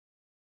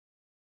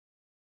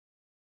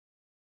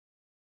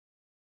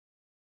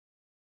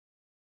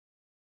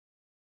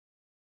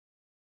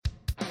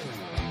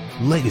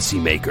Legacy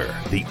Maker,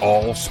 the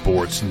All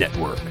Sports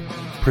Network,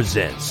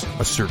 presents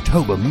a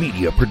Sertoba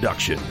Media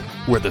production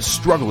where the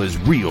struggle is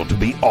real to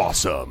be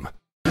awesome.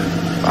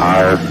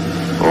 5,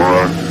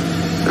 4,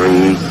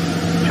 3,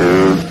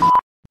 2.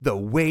 The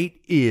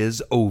wait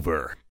is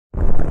over.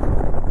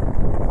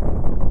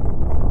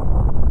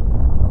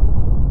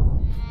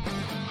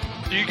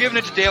 So you're giving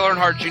it to Dale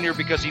Earnhardt Jr.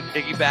 because he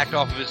piggybacked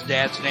off of his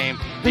dad's name.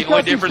 The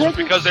only difference is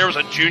because there was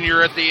a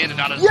junior at the end and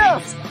not a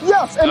senior.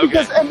 Yes, and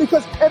Okay.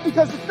 because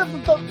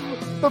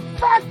the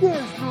fact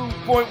is, Drew,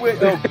 point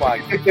with. Oh my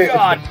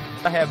God!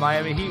 I had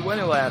Miami Heat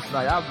winning last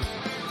night. I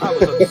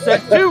was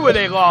upset too when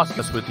they lost.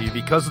 With you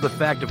because of the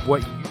fact of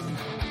what you.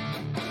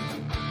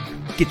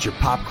 Get your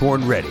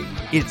popcorn ready.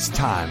 It's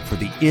time for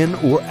the In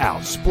or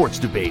Out sports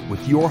debate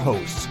with your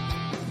hosts,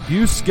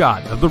 Hugh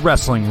Scott of the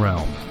Wrestling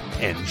Realm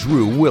and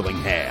Drew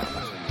Willingham.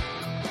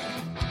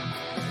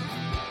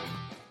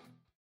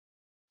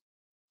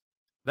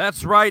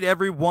 That's right,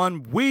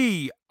 everyone.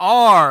 We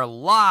are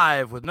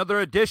live with another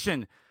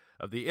edition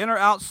of the In or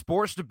Out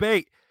Sports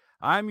Debate.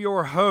 I'm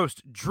your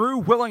host, Drew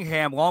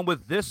Willingham, along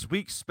with this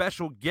week's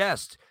special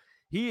guest.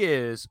 He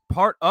is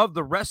part of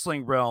the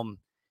Wrestling Realm.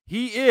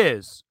 He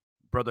is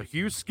Brother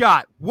Hugh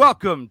Scott.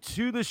 Welcome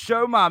to the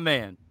show, my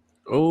man.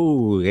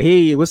 Oh,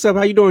 hey, what's up?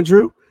 How you doing,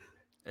 Drew?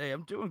 Hey,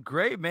 I'm doing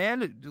great,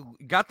 man.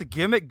 Got the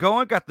gimmick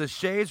going, got the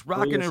shades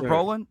rocking yes, and sir.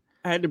 rolling.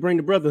 I had to bring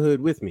the brotherhood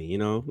with me, a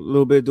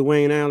little bit of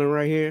Dwayne Allen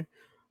right here,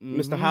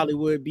 Mr.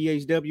 Hollywood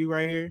BHW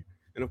right here,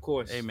 and of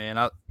course. Hey, man,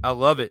 I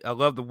love it. I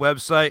love the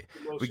website.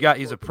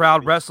 He's a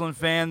proud wrestling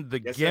fan. The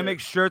gimmick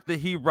shirt that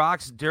he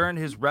rocks during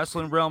his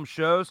Wrestling Realm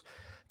shows.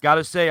 Got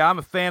to say, I'm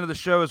a fan of the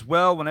show as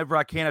well. Whenever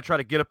I can, I try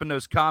to get up in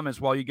those comments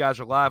while you guys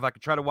are live. I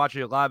can try to watch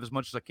it live as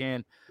much as I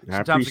can.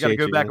 Sometimes I got to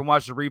go back and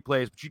watch the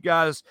replays. But you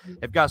guys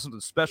have got something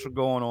special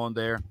going on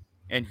there.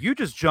 And you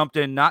just jumped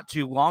in not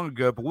too long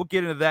ago, but we'll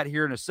get into that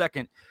here in a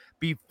second.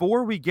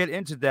 Before we get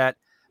into that,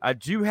 I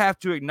do have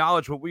to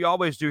acknowledge what we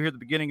always do here at the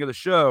beginning of the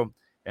show,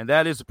 and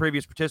that is the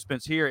previous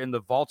participants here in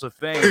the Vault of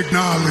Fame.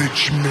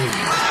 Acknowledge me.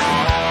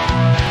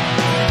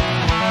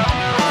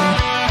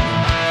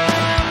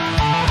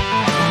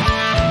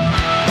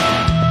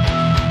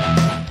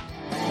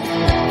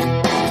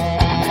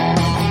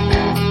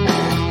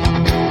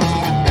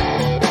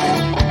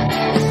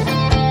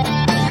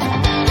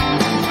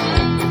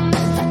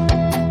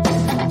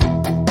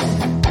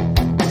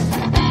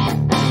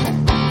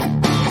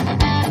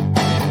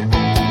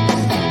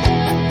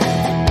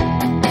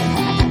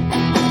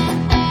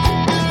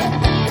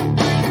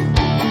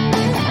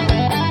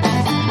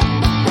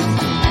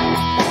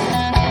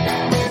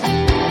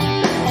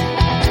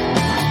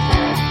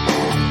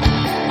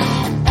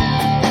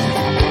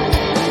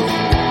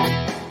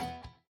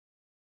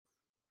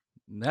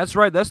 That's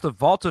right. That's the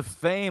Vault of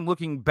Fame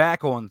looking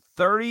back on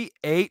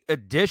 38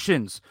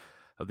 editions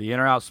of the In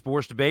or Out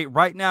Sports Debate.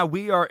 Right now,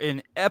 we are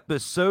in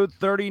episode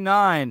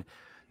 39,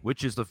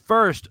 which is the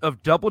first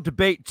of Double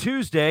Debate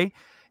Tuesday.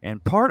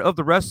 And part of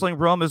the Wrestling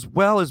Realm as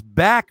well is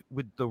back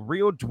with the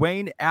real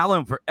Dwayne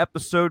Allen for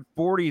episode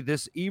 40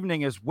 this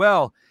evening as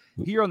well,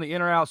 here on the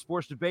In or Out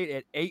Sports Debate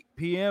at 8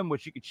 p.m.,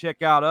 which you can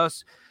check out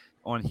us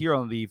on here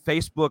on the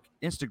Facebook,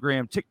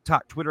 Instagram,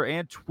 TikTok, Twitter,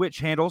 and Twitch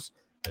handles,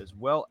 as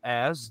well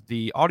as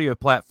the audio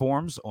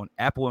platforms on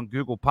Apple and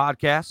Google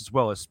Podcasts, as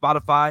well as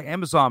Spotify,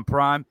 Amazon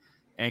Prime,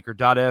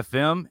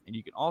 Anchor.fm, and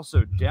you can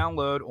also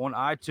download on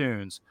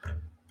iTunes.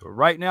 But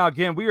right now,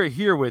 again, we are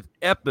here with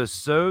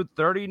episode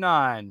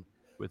 39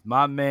 with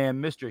my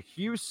man, Mr.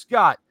 Hugh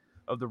Scott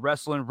of the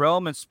Wrestling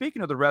Realm. And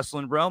speaking of the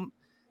Wrestling Realm,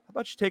 how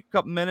about you take a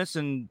couple minutes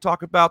and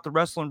talk about the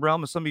Wrestling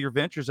Realm and some of your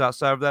ventures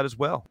outside of that as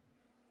well?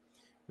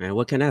 Man,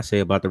 what can I say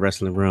about the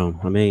Wrestling Realm?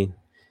 I mean,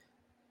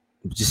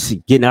 just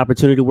getting the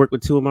opportunity to work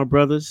with two of my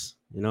brothers.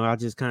 I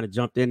just kind of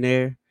jumped in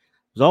there.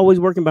 Was always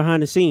working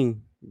behind the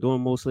scene, doing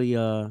mostly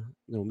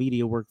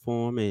media work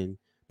for him and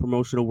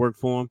promotional work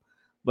for him.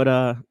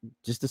 But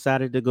just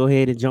decided to go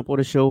ahead and jump on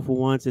the show for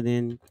once, and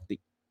then the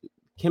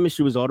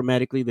chemistry was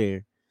automatically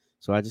there.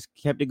 So I just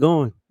kept it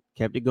going.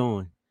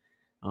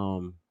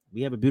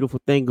 We have a beautiful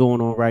thing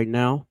going on right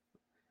now.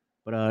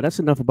 But that's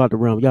enough about the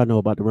realm. Y'all know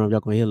about the realm. Y'all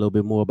gonna hear a little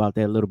bit more about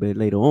that a little bit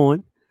later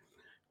on.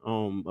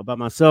 About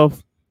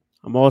myself,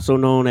 I'm also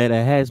known at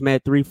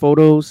Hazmat 3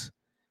 Photos.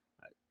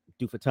 I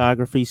do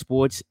photography,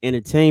 sports,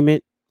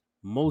 entertainment,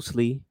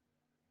 mostly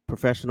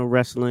professional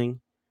wrestling,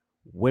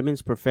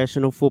 women's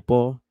professional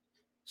football.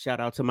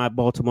 Shout out to my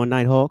Baltimore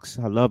Nighthawks.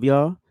 I love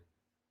y'all.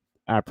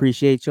 I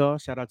appreciate y'all.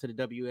 Shout out to the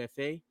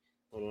WFA.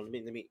 Hold on,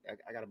 let me.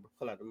 I gotta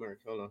pull out the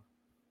merch. Hold on.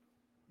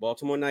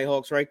 Baltimore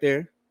Nighthawks right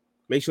there.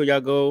 Make sure y'all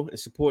go and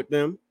support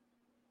them.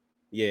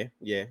 Yeah.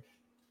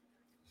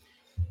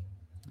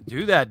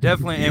 Do that,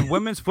 definitely. And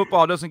women's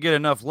football doesn't get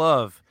enough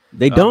love.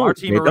 They don't. Our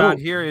team around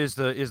here is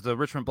the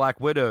Richmond Black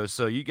Widows.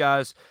 So you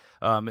guys,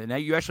 and now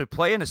you actually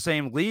play in the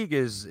same league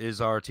as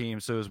our team.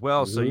 So as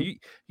well. Mm-hmm. So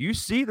you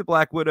see the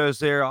Black Widows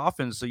there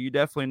often. So you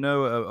definitely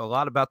know a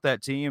lot about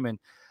that team and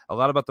a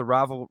lot about the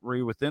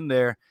rivalry within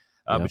there.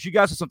 But you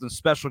guys have something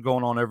special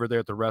going on over there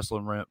at the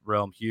Wrestling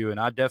Realm, Hugh, and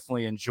I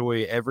definitely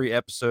enjoy every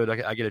episode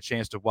I get a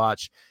chance to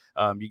watch.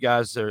 You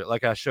guys are,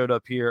 like I showed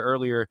up here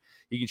earlier,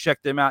 you can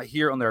check them out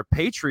here on their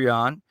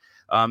Patreon,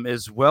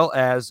 as well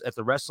as at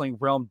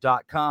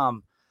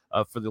thewrestlingrealm.com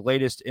for the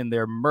latest in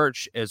their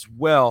merch as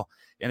well.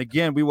 And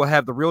again, we will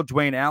have the real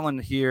Dwayne Allen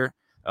here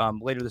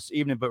later this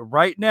evening. But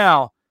right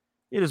now,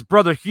 it is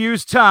Brother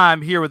Hugh's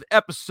time here with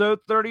episode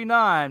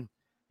 39.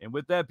 And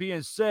with that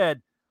being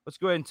said, let's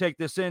go ahead and take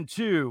this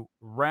into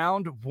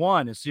round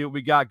 1 and see what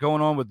we got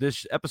going on with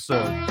this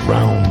episode.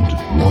 Round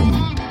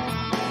 1.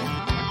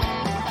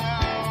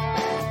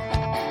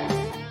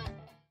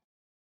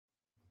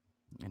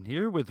 And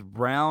here with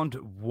round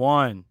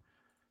 1,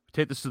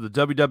 take this to the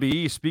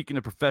WWE. Speaking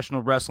of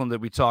professional wrestling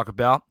that we talk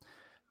about,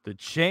 the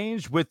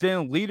change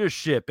within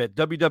leadership at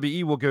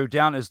WWE will go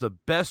down as the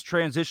best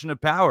transition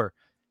of power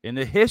in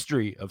the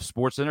history of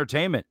sports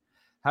entertainment.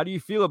 How do you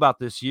feel about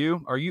this,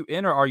 Hugh? Are you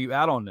in or are you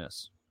out on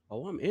this?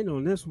 Oh, I'm in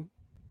on this one.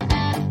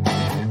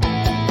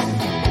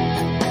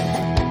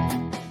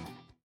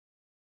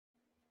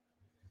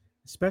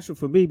 Special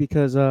for me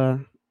because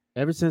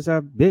ever since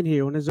I've been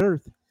here on this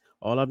earth,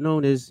 all I've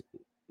known is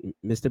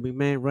Mr.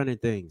 McMahon running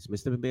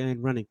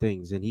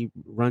things, and he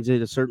runs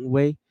it a certain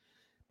way.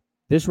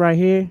 This right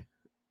here,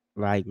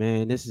 like,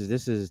 man, this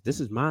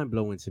is mind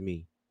blowing to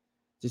me,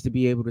 just to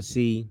be able to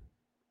see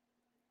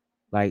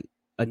like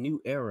a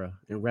new era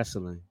in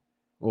wrestling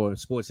or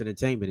sports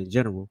entertainment in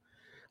general.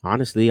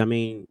 Honestly, I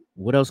mean,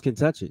 what else can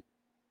touch it?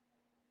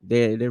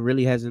 There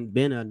really hasn't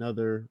been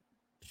another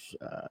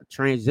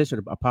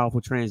transition, a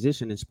powerful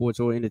transition in sports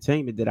or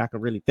entertainment that I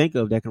can really think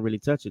of that can really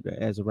touch it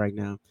as of right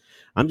now.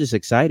 I'm just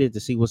excited to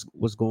see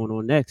what's going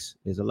on next.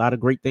 There's a lot of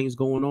great things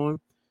going on,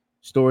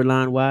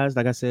 storyline wise.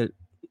 Like I say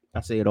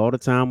it all the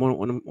time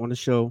on the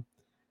show.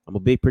 I'm a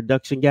big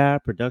production guy.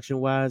 Production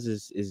wise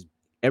is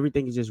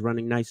everything is just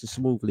running nice and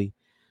smoothly.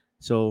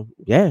 So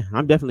yeah,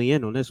 I'm definitely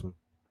in on this one.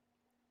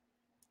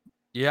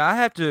 Yeah, I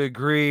have to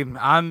agree.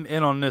 I'm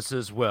in on this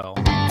as well.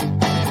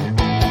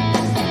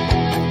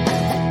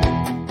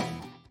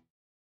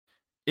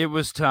 It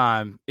was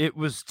time. It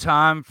was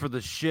time for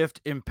the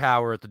shift in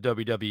power at the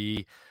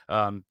WWE.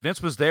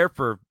 Vince was there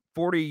for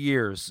 40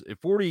 years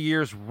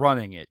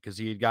running it because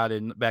he had got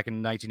in back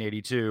in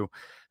 1982,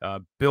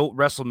 built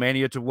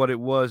WrestleMania to what it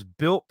was,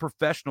 built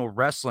professional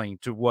wrestling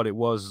to what it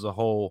was as a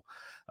whole.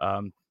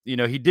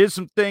 He did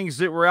some things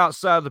that were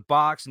outside of the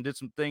box and did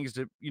some things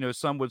that,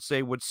 some would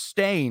say would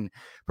stain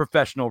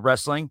professional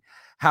wrestling.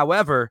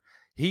 However,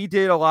 he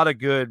did a lot of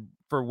good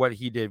for what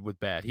he did with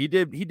bad. He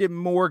did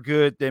more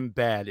good than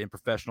bad in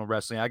professional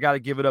wrestling. I got to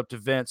give it up to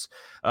Vince.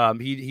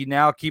 He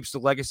now keeps the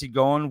legacy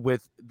going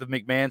with the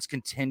McMahons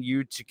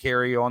continue to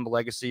carry on the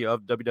legacy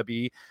of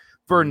WWE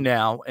for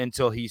now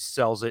until he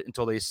sells it,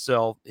 until they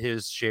sell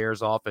his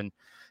shares off and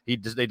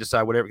they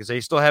decide whatever, because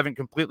they still haven't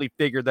completely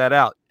figured that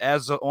out.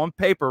 As on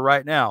paper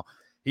right now,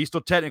 he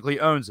still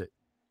technically owns it.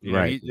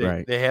 Right.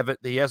 They haven't.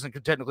 He hasn't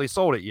technically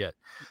sold it yet.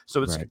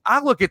 So it's. Right. I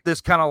look at this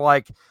kind of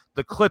like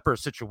the Clipper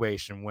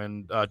situation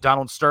when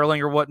Donald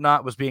Sterling or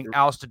whatnot was being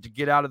ousted to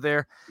get out of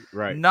there.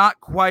 Right.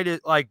 Not quite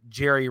like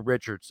Jerry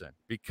Richardson,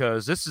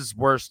 because this is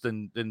worse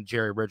than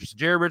Jerry Richardson.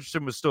 Jerry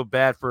Richardson was still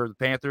bad for the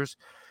Panthers.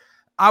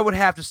 I would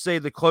have to say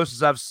the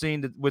closest I've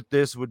seen with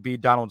this would be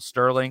Donald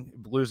Sterling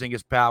losing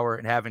his power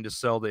and having to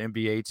sell the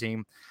NBA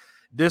team.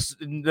 This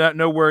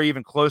nowhere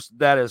even close to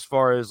that as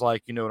far as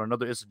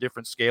it's a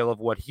different scale of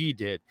what he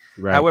did.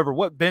 Right. However,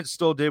 what Vince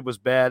still did was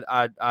bad.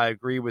 I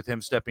agree with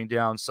him stepping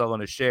down,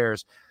 selling his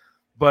shares.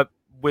 But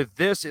with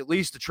this, at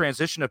least the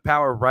transition of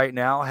power right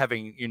now,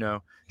 having,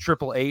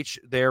 Triple H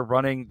there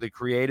running the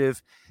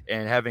creative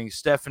and having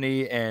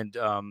Stephanie and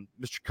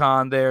Mr.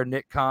 Khan there,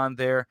 Nick Khan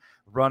there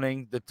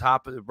running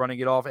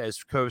it off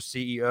as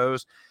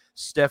co-CEOs.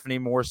 Stephanie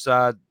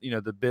Moorside,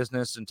 the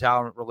business and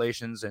talent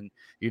relations, and,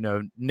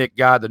 Nick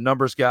Guy, the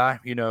numbers guy,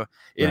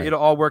 it'll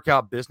all work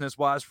out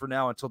business-wise for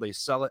now until they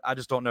sell it. I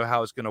just don't know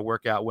how it's going to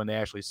work out when they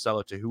actually sell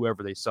it to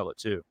whoever they sell it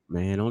to.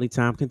 Man, only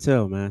time can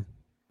tell, man.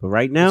 But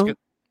right now,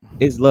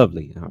 it's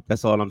lovely.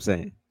 That's all I'm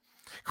saying.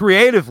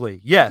 Creatively,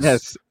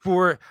 yes.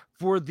 For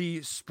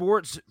the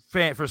sports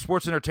fan, for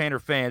sports entertainer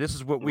fan, this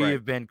is what we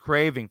have been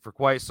craving for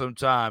quite some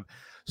time.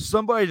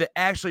 Somebody that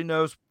actually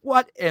knows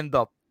what in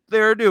the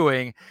they're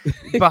doing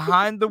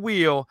behind the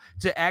wheel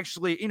to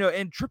actually,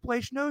 and Triple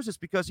H knows this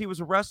because he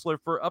was a wrestler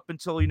for up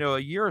until, a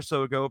year or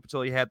so ago, up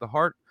until he had the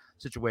heart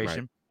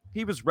situation. Right.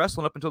 He was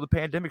wrestling up until the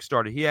pandemic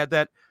started. He had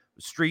that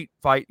street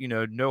fight,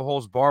 no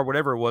holds bar,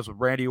 whatever it was, with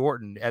Randy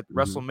Orton at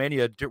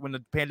WrestleMania when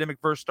the pandemic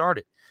first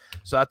started.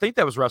 So I think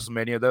that was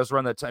WrestleMania. That was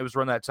around that time. It was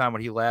around that time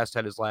when he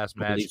had his last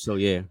match. I believe so,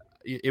 yeah.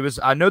 It was.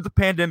 I know the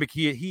pandemic.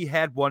 He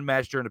had one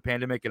match during the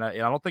pandemic, and I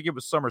don't think it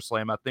was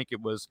SummerSlam. I think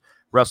it was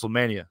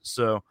WrestleMania.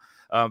 So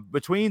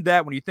between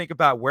that, when you think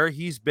about where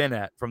he's been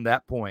at from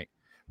that point,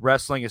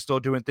 wrestling is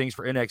still doing things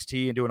for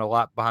NXT and doing a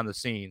lot behind the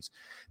scenes.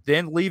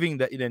 Then leaving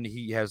that, then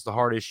he has the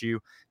heart issue,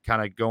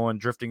 kind of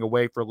drifting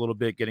away for a little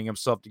bit, getting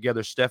himself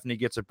together. Stephanie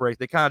gets a break.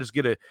 They kind of just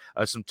get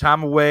some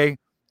time away,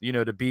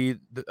 to be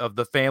of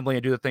the family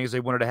and do the things they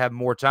wanted to have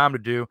more time to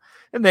do.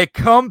 And they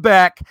come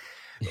back,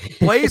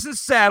 blazing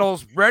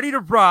saddles, ready to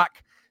rock,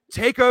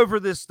 take over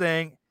this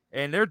thing,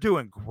 and they're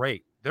doing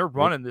great. They're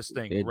running this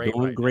thing They're great.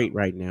 doing great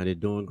right now. They're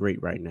doing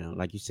great right now.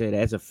 Like you said,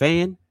 as a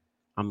fan,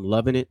 I'm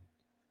loving it.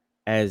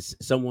 As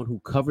someone who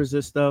covers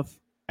this stuff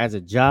as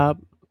a job,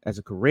 as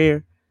a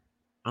career,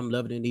 I'm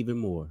loving it even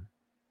more.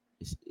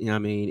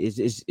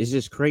 It's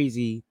just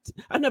crazy.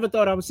 I never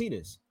thought I would see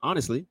this,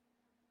 honestly.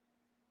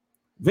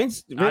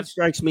 Vince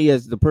strikes me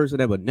as the person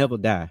that would never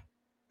die.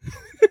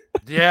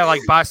 Yeah,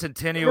 like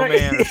Bicentennial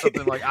Man or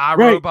something, like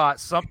iRobot,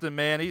 something,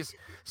 man. He's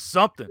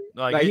something.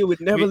 Like he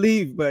would never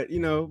leave, but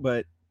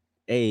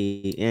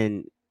hey,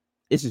 and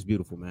it's just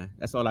beautiful, man.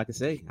 That's all I can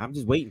say. I'm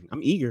just waiting.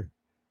 I'm eager.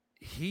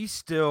 He's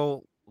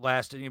still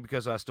lasting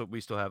because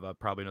we still have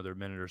probably another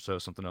minute or so,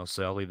 something else.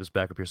 So I'll leave this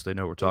back up here so they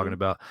know what we're talking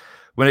about.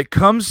 When it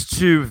comes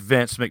to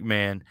Vince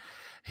McMahon,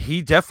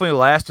 he definitely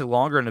lasted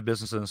longer in the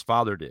business than his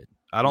father did.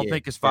 I don't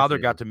think his father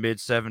got to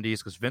mid-70s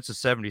because Vince is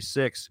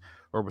 76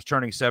 or was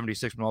turning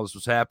 76 when all this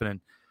was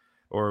happening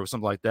or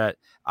something like that.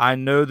 I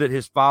know that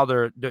his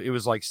father, it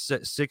was like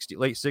late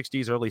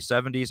 60s, early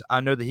 70s.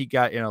 I know that he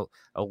got in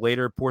a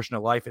later portion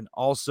of life. And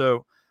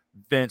also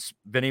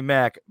Vinnie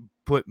Mac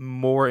put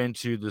more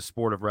into the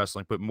sport of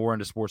wrestling, put more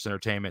into sports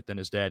entertainment than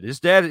his dad. His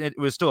dad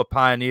was still a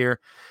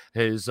pioneer.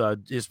 His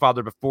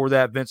father before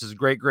that, Vince's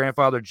great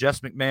grandfather,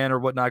 Jess McMahon or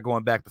whatnot,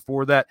 going back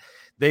before that,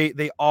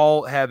 they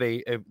all have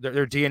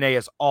their DNA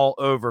is all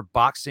over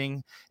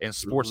boxing and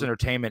sports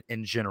entertainment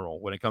in general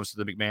when it comes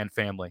to the McMahon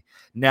family.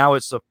 Now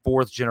it's the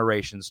fourth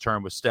generation's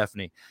turn with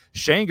Stephanie.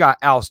 Shane got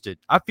ousted.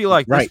 I feel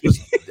like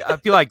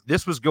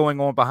this was going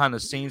on behind the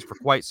scenes for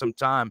quite some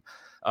time.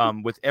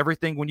 With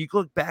everything, when you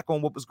look back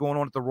on what was going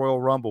on at the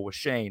Royal Rumble with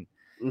Shane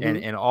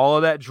and all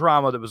of that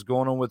drama that was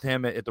going on with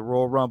him at the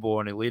Royal Rumble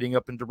and leading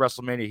up into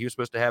WrestleMania, he was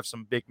supposed to have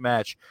some big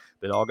match,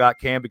 but it all got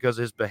canned because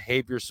of his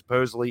behavior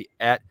supposedly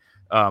at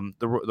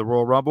the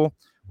Royal Rumble.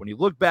 When you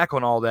look back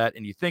on all that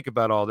and you think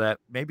about all that,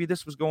 maybe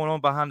this was going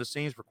on behind the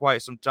scenes for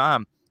quite some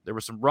time. There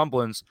were some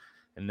rumblings,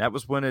 and that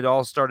was when it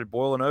all started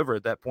boiling over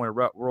at that point of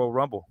Royal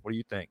Rumble. What do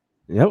you think?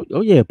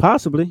 Oh yeah,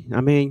 possibly.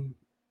 I mean,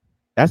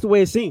 that's the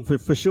way it seemed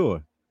for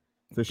sure.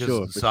 For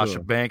sure. Sasha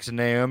Banks and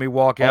Naomi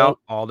walk out.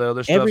 All the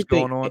other stuff's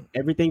going on.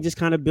 Everything just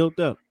kind of built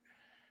up.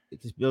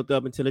 It just built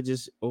up until it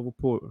just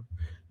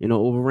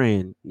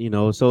overran.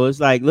 So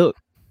it's like, look,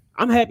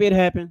 I'm happy it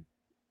happened.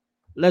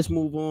 Let's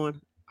move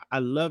on. I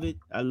love it.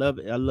 I love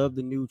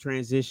the new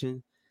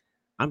transition.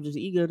 I'm just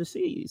eager to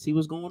see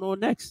what's going on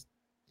next.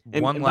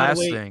 And last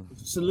thing.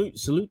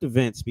 Salute to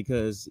Vince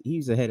because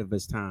he's ahead of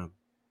his time.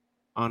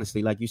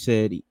 Honestly, like you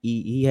said,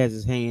 he has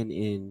his hand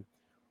in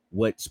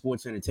what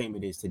sports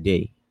entertainment is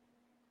today.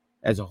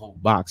 As a whole,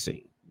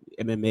 boxing,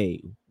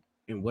 MMA,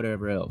 and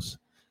whatever else.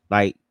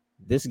 Like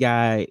this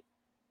guy,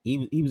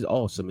 he was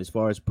awesome as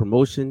far as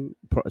promotion,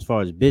 as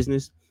far as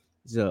business.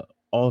 He's an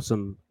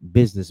awesome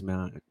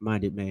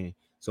business-minded man.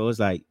 So it's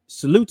like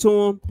salute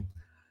to him.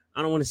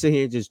 I don't want to sit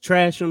here and just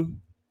trash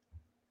him.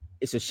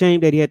 It's a shame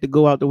that he had to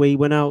go out the way he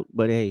went out,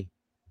 but hey,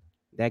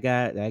 that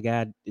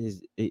guy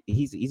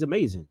he's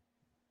amazing.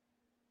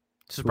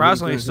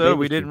 Surprisingly so,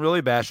 we didn't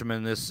really bash him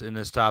in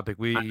this topic.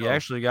 We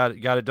actually got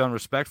it done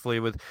respectfully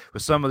with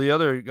some of the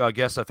other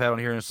guests I've had on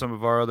here and some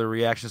of our other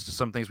reactions to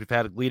some things we've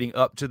had leading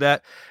up to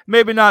that.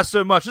 Maybe not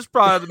so much. It's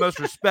probably the most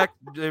respect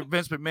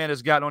Vince McMahon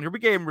has gotten on here. We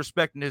gave him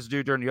respect and his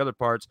due during the other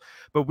parts,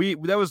 but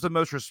that was the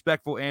most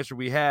respectful answer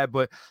we had.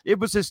 But it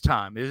was his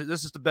time.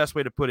 This is the best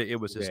way to put it. It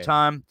was his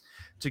time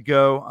to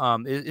go.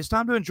 It's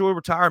time to enjoy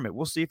retirement.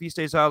 We'll see if he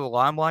stays out of the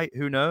limelight.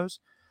 Who knows?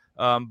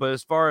 But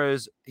as far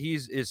as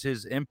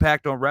his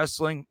impact on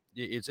wrestling,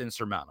 it's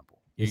insurmountable.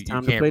 It's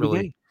time to play the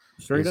game.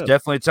 Straight up.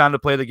 Definitely time to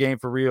play the game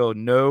for real.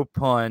 No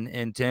pun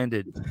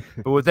intended.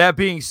 But with that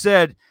being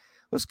said,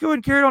 let's go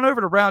and carry it on over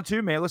to round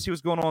 2, man. Let's see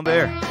what's going on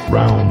there.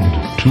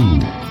 Round 2.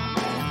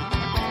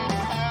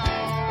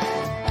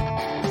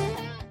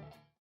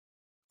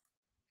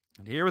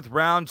 And here with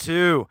round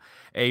 2,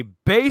 a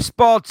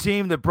baseball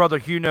team that Brother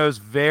Hugh knows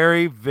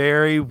very,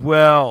 very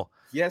well.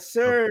 Yes,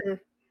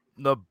 sir.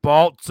 The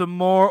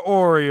Baltimore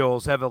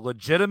Orioles have a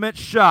legitimate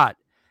shot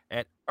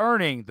at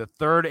earning the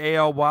third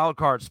AL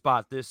wildcard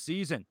spot this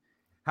season.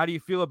 How do you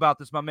feel about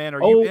this, my man?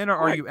 Are you in or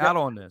are you out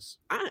on this?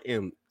 I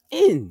am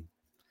in.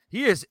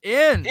 He is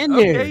in.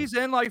 Okay, there. He's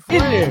in like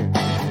flame.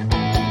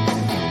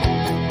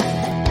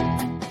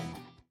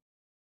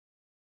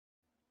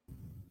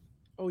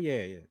 Oh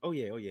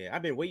yeah.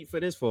 I've been waiting for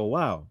this for a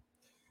while.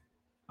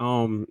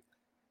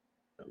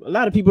 A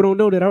lot of people don't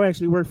know that I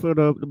actually work for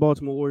the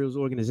Baltimore Orioles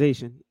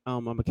organization.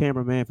 I'm a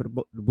cameraman for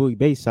the Bowie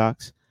Bay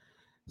Sox.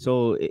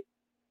 So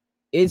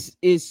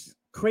it's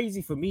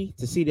crazy for me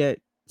to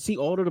see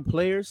all of the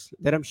players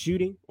that I'm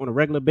shooting on a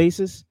regular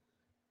basis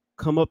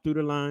come up through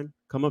the line,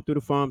 come up through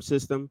the farm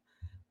system,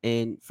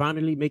 and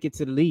finally make it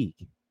to the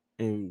league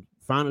and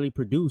finally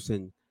produce.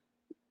 And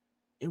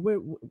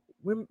we're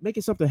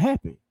making something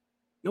happen.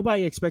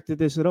 Nobody expected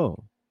this at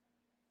all.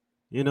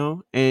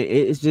 And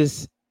it's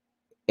just,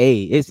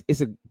 hey,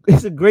 it's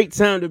a great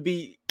time to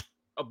be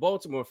a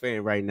Baltimore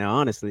fan right now,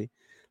 honestly.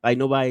 Like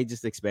nobody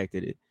just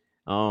expected it.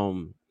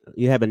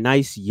 You have a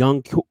nice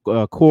young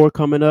core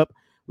coming up.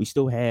 We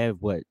still have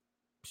what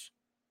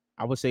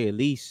I would say at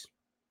least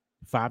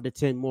 5 to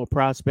 10 more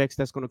prospects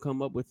that's going to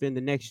come up within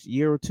the next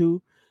year or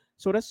two.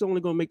 So that's only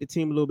going to make the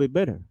team a little bit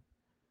better.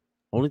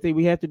 Only thing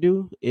we have to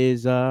do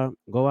is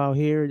go out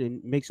here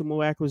and make some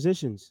more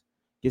acquisitions,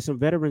 get some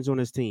veterans on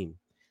this team,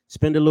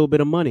 spend a little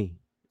bit of money,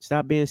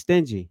 stop being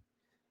stingy.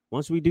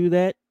 Once we do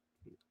that,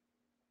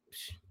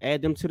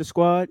 add them to the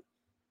squad,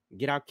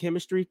 get our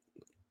chemistry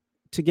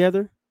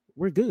together,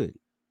 we're good.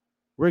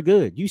 We're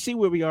good. You see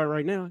where we are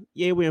right now.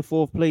 Yeah, we're in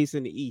 4th place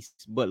in the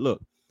East. But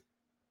look,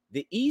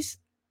 the East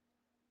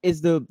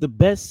is the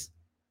best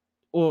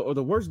or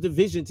the worst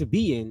division to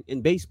be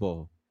in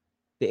baseball.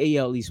 The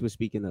AL East we're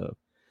speaking of.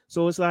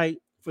 So it's like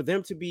for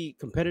them to be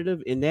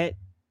competitive in that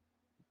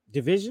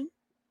division,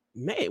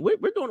 man, we're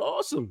doing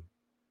awesome.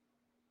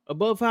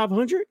 Above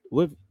 500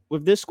 with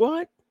this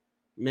squad,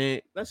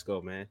 man. Let's go,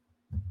 man.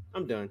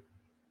 I'm done.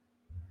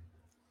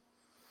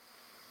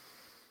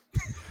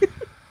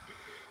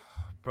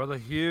 Brother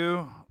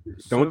Hugh,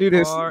 don't do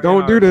this.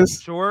 Don't do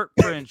this. Short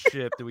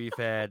friendship that we've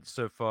had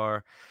so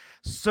far.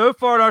 So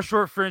far in our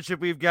short friendship,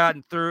 we've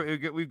gotten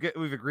through.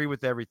 We've agreed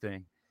with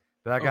everything.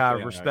 But I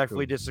gotta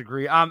respectfully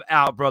disagree. I'm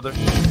out, brother.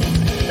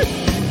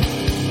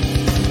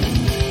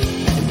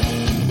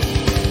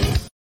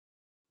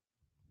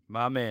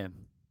 My man,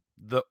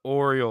 the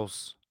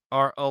Orioles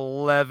are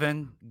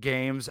 11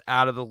 games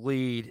out of the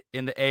lead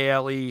in the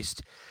AL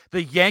East.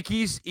 The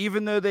Yankees,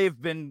 even though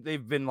they've been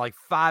like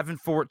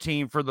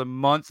 5-14 for the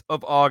month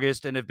of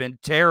August and have been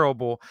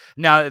terrible,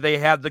 now that they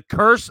have the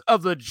curse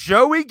of the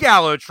Joey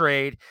Gallo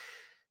trade,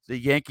 the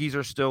Yankees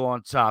are still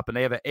on top, and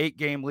they have an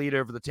 8-game lead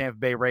over the Tampa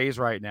Bay Rays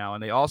right now,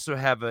 and they also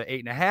have an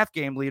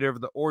 8.5-game lead over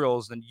the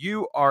Orioles, and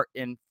you are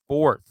in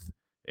 4th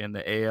in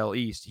the AL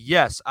East.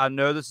 Yes, I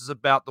know this is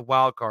about the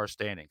wild card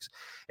standings,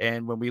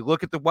 and when we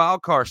look at the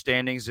wild card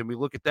standings and we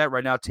look at that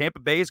right now, Tampa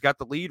Bay's got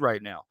the lead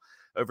right now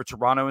over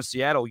Toronto and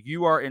Seattle.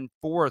 You are in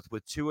 4th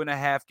with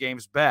 2.5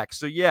 games back.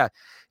 So, yeah,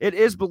 it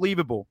is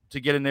believable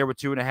to get in there with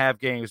 2.5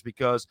 games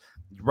because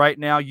right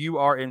now you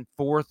are in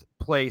 4th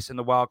place in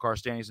the wild card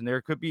standings. And there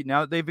could be,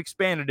 now that they've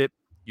expanded it,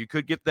 you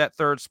could get that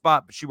 3rd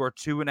spot, but you are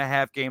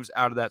 2.5 games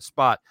out of that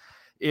spot.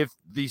 If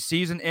the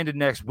season ended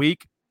next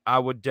week, I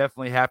would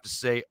definitely have to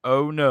say,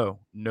 oh,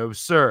 no,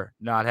 sir,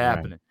 not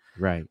happening.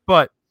 Right.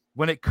 But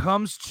when it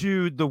comes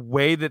to the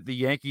way that the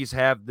Yankees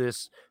have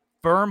this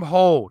firm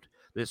hold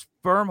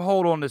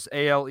on this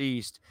AL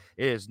East,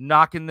 it is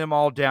knocking them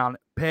all down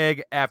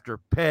peg after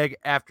peg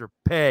after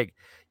peg,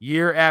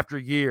 year after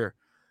year.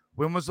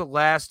 When was the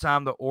last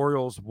time the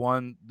Orioles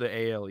won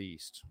the AL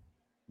East?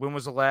 When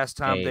was the last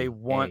time they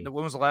won?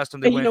 When was the last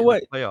time they went to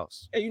the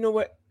playoffs? Hey, you know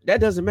what?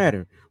 That doesn't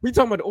matter. We're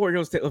talking about the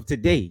Orioles of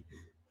today,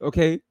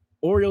 okay?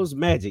 Orioles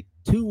magic.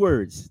 2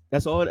 words.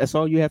 That's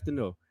all you have to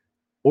know.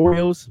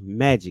 Orioles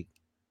magic.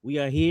 We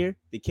are here.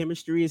 The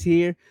chemistry is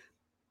here.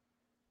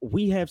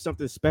 We have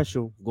something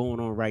special going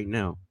on right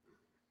now.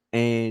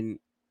 And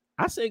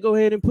I say go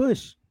ahead and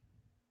push.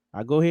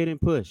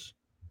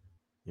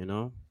 You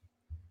know?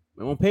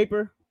 On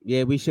paper,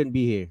 yeah, we shouldn't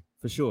be here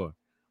for sure.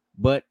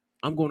 But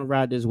I'm going to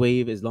ride this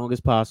wave as long as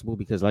possible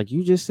because like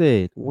you just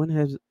said, when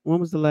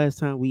was the last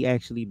time we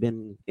actually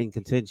been in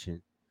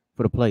contention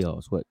for the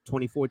playoffs? What,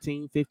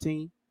 2014,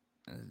 15?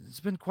 It's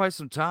been quite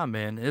some time,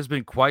 man. It's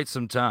been quite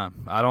some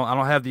time. I don't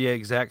have the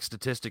exact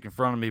statistic in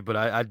front of me, but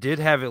I did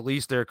have at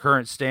least their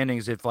current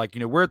standings. If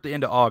we're at the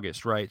end of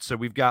August, right? So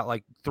we've got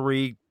like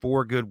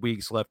 3-4 good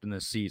weeks left in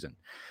this season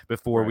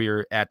before we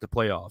are at the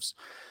playoffs.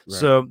 Right.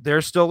 So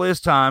there still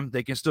is time.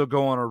 They can still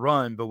go on a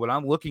run. But when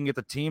I'm looking at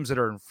the teams that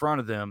are in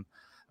front of them,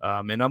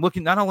 and I'm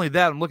looking, not only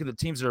that, I'm looking at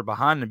the teams that are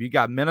behind them. You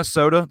got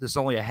Minnesota, that's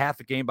only a half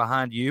a game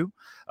behind you.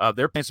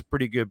 They're playing some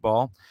pretty good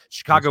ball.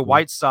 Chicago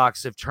White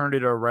Sox have turned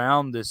it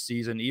around this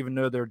season, even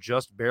though they're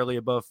just barely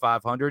above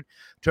 500.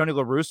 Tony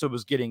La Russa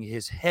was getting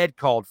his head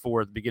called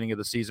for at the beginning of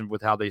the season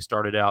with how they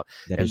started out,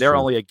 and they're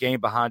only a game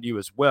behind you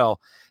as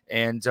well.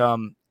 And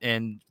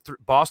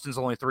Boston's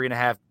only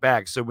 3.5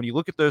 back. So when you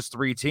look at those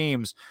 3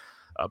 teams,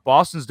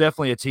 Boston's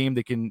definitely a team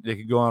that can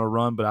go on a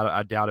run, but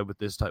I doubt it with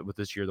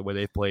this year the way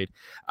they've played.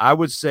 I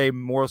would say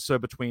more so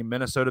between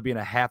Minnesota being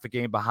a half a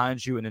game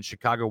behind you and then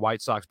Chicago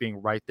White Sox being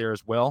right there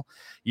as well.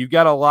 You've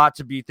got a lot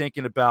to be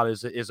thinking about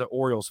as an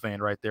Orioles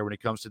fan right there when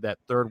it comes to that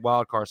 3rd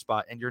wild card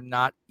spot, and you're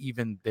not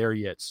even there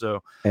yet.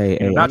 So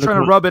I'm not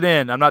trying to rub it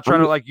in. I'm not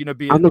trying to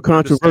be. I'm the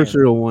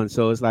controversial one,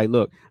 so it's like,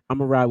 look, I'm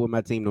gonna ride with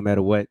my team no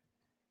matter what.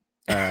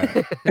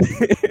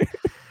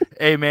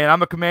 Hey, man,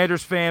 I'm a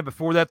Commanders fan.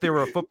 Before that, they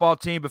were a football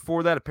team.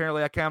 Before that,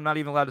 apparently, I'm not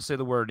even allowed to say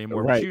the word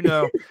anymore. Right.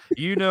 But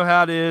you know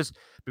how it is.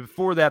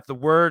 Before that, the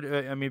word,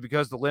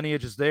 because the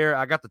lineage is there,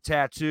 I got the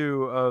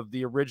tattoo of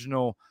the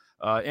original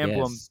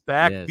emblem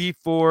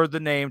before the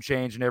name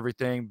change and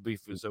everything.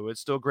 So it's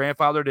still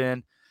grandfathered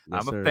in.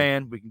 Yes, I'm a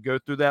fan. We can go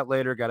through that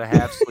later. Got a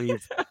half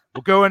sleeve.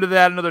 We'll go into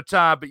that another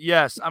time. But,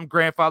 yes, I'm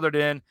grandfathered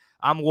in.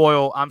 I'm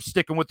loyal. I'm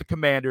sticking with the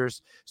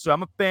Commanders. So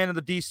I'm a fan of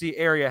the D.C.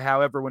 area.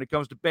 However, when it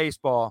comes to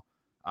baseball,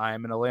 I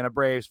am an Atlanta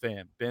Braves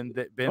fan. Been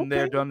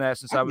there, done that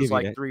since I was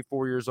like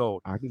 3-4 years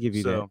old. I can give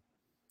you that.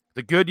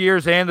 The good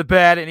years and the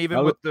bad, and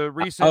even with the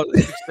recent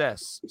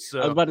success. So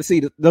I was about to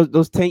see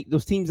those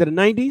teams of the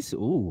 90s.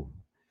 Ooh.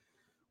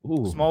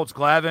 Smoltz,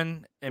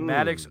 Glavine, and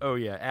Maddox. Oh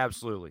yeah,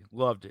 absolutely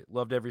loved it.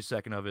 Loved every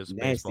second of his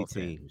nasty baseball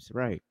teams,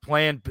 right?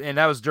 Playing, and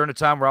that was during the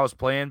time where I was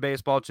playing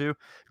baseball too.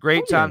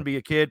 Great time to be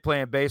a kid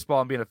playing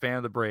baseball and being a fan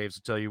of the Braves.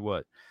 To tell you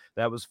what,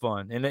 that was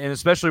fun, and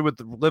especially with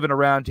living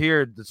around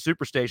here, the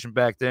Superstation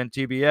back then,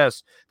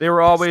 TBS, they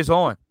were always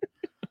on.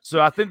 So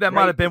I think that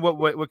might have been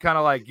what kind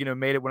of like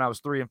made it when I was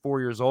 3 and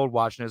 4 years old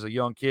watching as a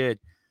young kid.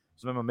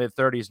 So I'm in my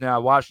mid-30s now.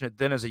 Watching it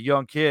then as a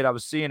young kid, I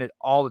was seeing it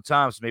all the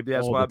time. So maybe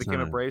that's why I became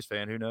a Braves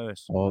fan. Who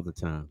knows? All the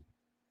time,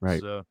 right?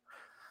 So,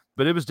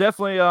 but it was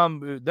definitely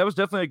that was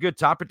definitely a good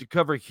topic to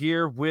cover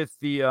here with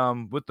the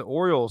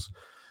Orioles.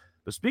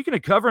 But speaking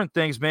of covering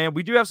things, man,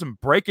 we do have some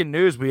breaking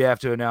news we have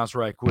to announce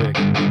right quick.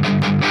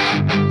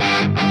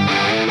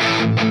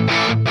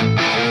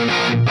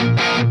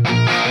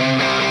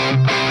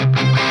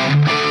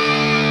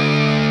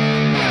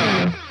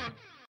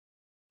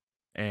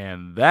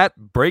 And that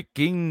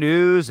breaking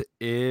news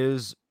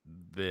is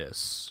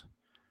this.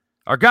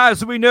 Our guys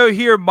that we know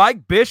here,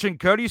 Mike Bish and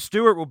Cody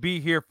Stewart, will be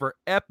here for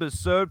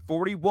episode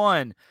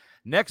 41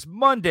 next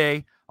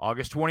Monday,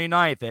 August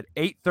 29th at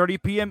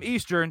 8:30 p.m.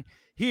 Eastern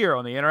here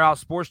on the In or Out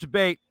Sports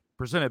Debate,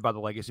 presented by the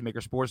Legacy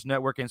Maker Sports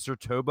Network and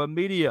Sertoba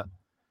Media.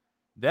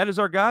 That is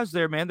our guys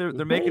there, man.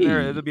 They're making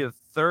it'll be a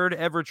third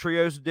ever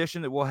Trios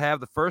edition that we'll have.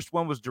 The first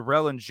one was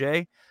Darrell and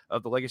Jay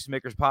of the Legacy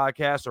Makers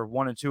podcast, or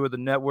 1 and 2 of the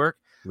network.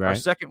 Right. Our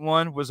second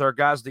one was our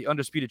guys, the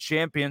Undisputed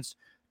Champions,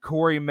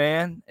 Corey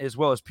Mann, as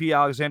well as P.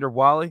 Alexander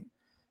Wiley.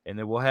 And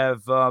then we'll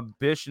have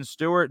Bish and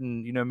Stewart,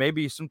 and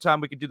maybe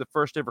sometime we could do the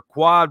first ever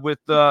quad with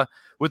the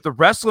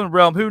wrestling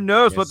realm. Who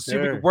knows? Let's see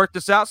if we can work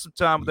this out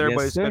sometime with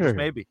everybody's schedules.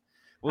 Maybe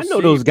I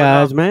know those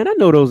guys, man. I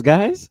know those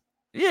guys.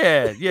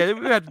 Yeah.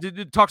 We have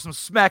to talk some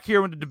smack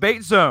here in the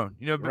debate zone.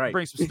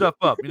 Bring some stuff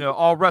up.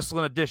 All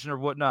wrestling edition or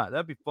whatnot.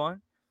 That'd be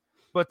fun.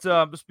 But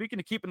speaking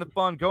of keeping the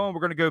fun going,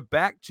 we're going to go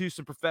back to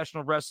some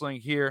professional wrestling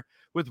here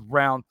with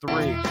round 3.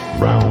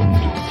 Round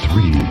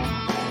 3.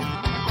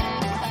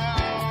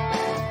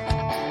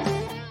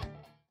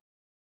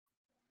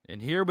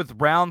 And here with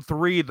round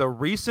 3, the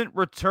recent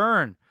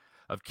return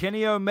of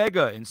Kenny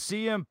Omega and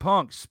CM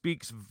Punk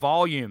speaks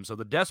volumes of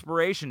the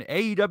desperation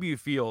AEW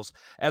feels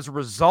as a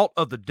result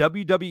of the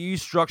WWE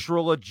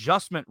structural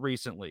adjustment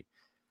recently.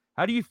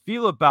 How do you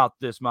feel about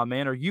this, my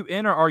man? Are you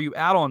in or are you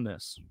out on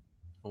this?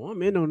 Oh,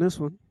 I'm in on this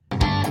one.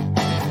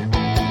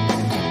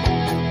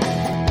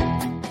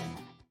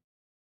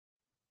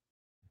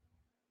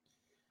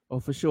 Oh,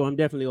 for sure. I'm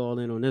definitely all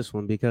in on this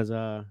one because,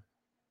 they're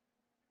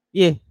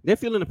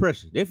feeling the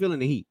pressure. They're feeling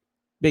the heat.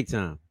 Big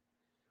time.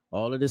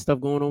 All of this stuff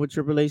going on with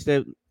Triple H,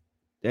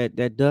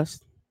 that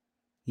dust,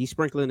 he's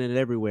sprinkling it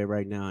everywhere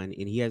right now, and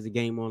he has the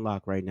game on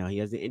lock right now. He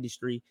has the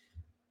industry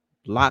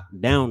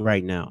locked down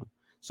right now.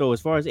 So as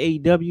far as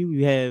AEW,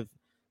 you have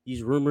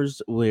these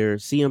rumors where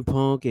CM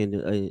Punk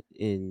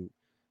and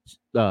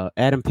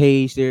Adam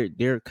Page,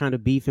 they're kind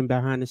of beefing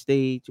behind the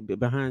stage,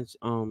 behind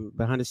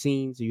the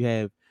scenes. You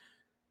have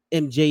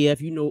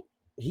MJF,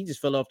 he just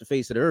fell off the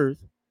face of the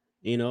earth,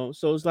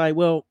 So it's like,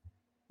 well,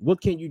 what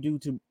can you do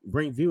to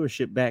bring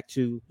viewership back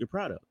to your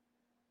product?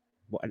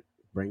 Well,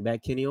 bring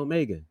back Kenny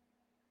Omega.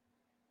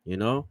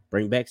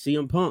 Bring back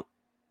CM Punk.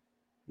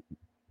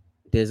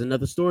 There's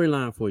another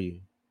storyline for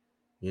you.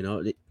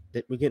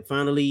 That we can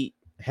finally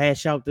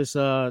hash out this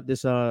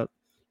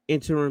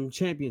interim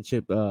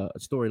championship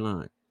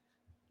storyline.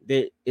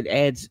 That it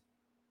adds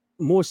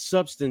more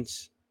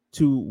substance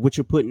to what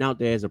you're putting out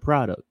there as a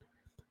product.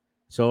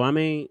 So I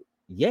mean,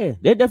 they're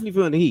definitely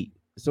feeling the heat.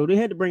 So they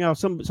had to bring out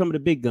some of the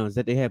big guns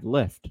that they have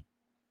left.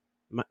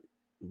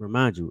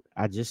 Remind you,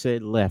 I just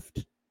said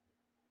left.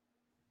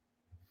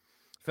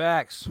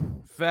 Facts.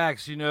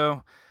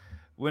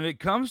 When it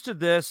comes to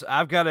this,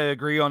 I've got to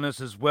agree on this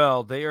as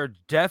well. They are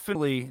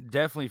definitely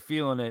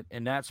feeling it,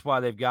 and that's why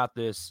they've got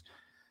this.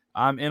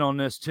 I'm in on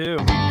this too.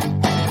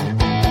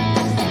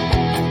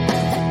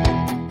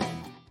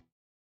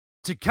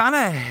 To kind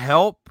of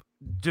help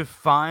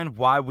define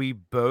why we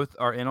both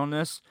are in on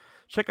this,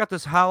 check out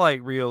this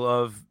highlight reel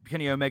of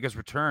Kenny Omega's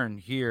return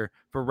here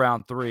for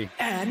round 3.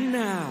 And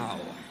now,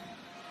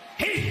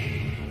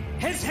 he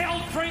has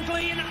held,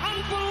 frankly, an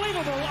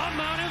unbelievable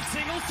amount of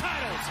singles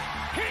titles.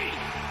 He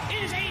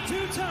is a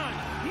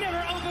 2-time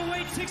never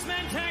overweight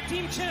 6-man tag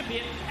team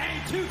champion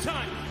and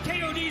 2-time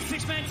KOD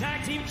 6-man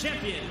tag team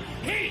champion.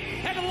 He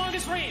had the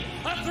longest reign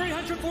of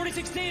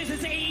 346 days as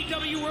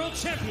AEW World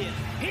Champion.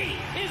 He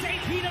is a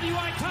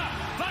PWI Top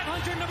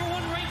 500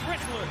 #1 ranked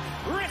wrestler,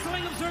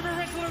 Wrestling Observer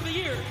Wrestler of the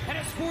Year, and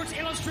a Sports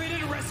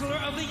Illustrated Wrestler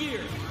of the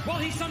Year. While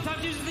he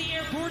sometimes uses the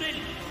airport in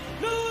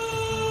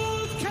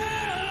North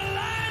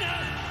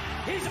Carolina,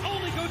 his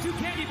only go-to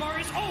candy bar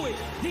is always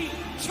the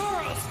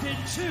Charleston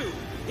Chew.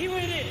 He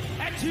weighed in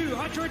at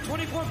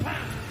 224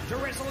 pounds to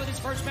wrestle in his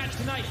first match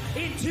tonight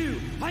in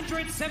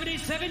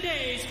 277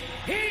 days.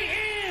 He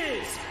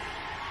is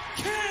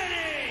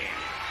Kenny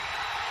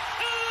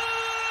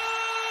Omega!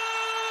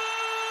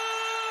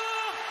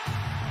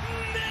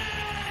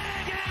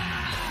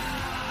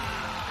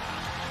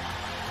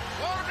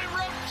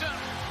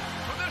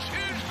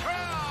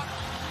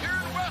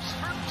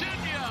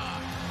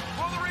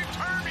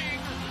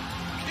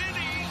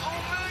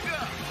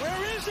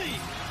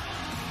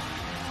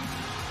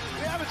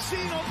 haven't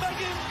seen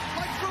Omega in,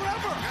 like,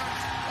 forever.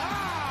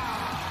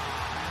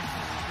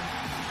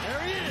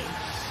 There he is.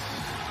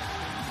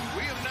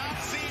 We have not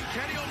seen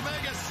Kenny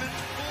Omega since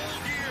full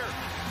gear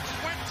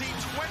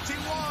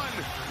 2021.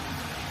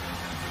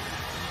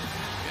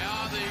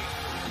 Yeah, the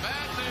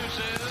bad news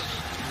is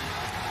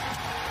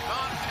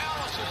Don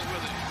Callis is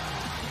with him.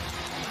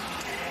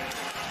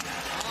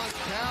 Don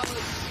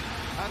Callis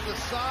on the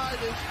side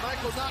is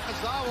Michael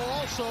Nakazawa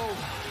also.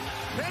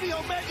 Kenny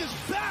Omega's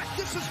back.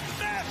 This is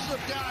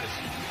massive, guys.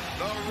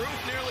 The roof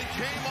nearly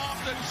came off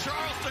the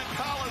Charleston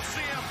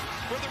Coliseum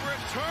for the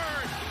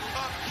return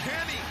of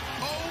Kenny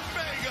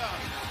Omega.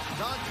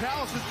 Don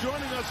Callis is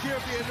joining us here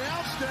at the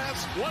announce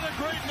desk. What a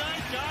great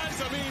night, guys.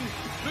 I mean,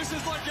 this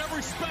is like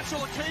every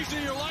special occasion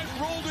in your life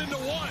rolled into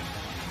one.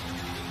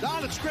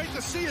 Don, it's great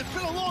to see you. It's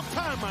been a long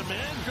time, my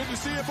man. Good to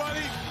see you,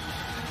 buddy.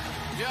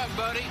 Yeah,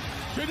 buddy.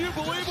 Can you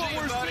believe what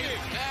we're seeing?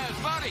 Yeah,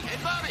 buddy.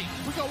 Hey, buddy.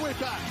 We go way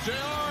back.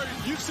 JR,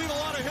 you've seen a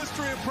lot of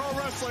history in pro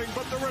wrestling,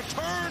 but the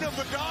return of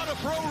the god of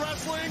pro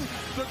wrestling,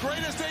 the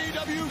greatest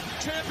AEW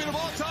champion of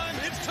all time,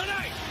 it's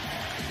tonight.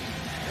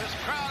 This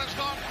crowd has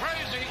gone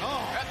crazy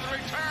at the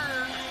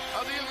return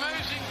of the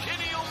amazing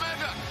Kenny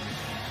Omega.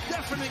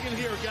 Deafening in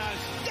here, guys.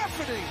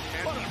 Deafening.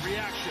 And what a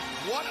reaction.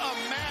 What a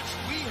match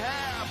we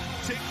have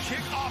to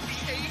kick off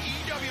the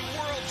AEW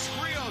World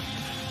Trios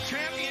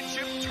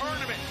Championship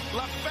Tournament.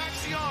 La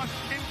Faction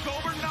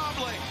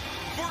Ingobernable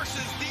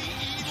versus the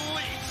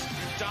Elite.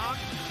 Don,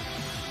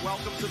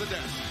 welcome to the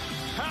desk.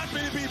 Happy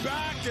to be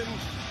back, and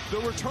the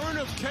return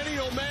of Kenny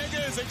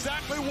Omega is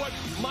exactly what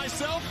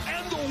myself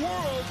and the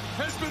world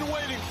has been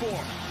waiting for.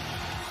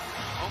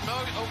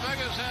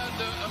 Omega's had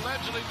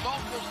allegedly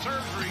multiple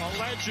surgeries.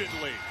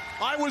 Allegedly.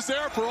 I was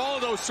there for all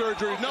of those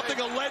surgeries. Okay. Nothing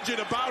alleged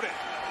about it.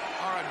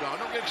 All right, Don,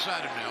 don't get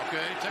excited now,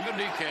 okay? Take a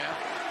decaf,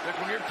 take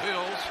one of your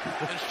pills,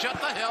 and shut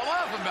the hell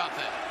up about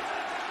that.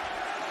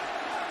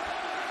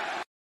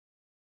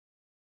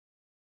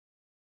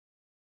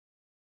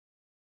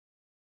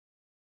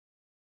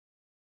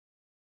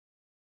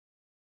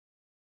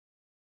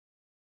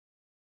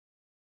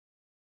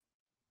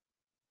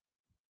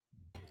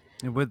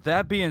 And with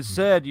that being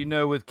said,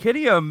 with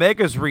Kenny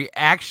Omega's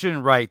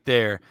reaction right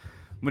there,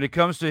 when it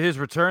comes to his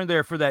return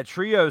there for that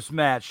trios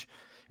match,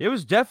 it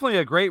was definitely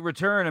a great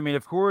return. I mean,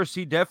 of course,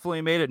 he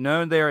definitely made it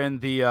known there in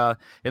the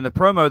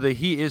promo that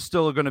he is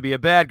still going to be a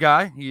bad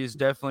guy. He is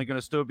definitely going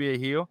to still be a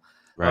heel.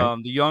 Right.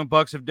 The Young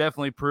Bucks have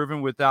definitely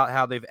proven without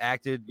how they've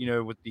acted,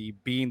 with the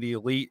being the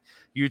Elite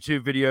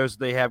YouTube videos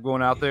they have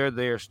going out there,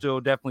 they are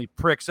still definitely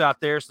pricks out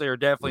there. So they are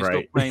definitely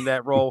still playing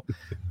that role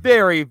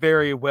very,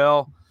 very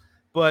well.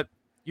 But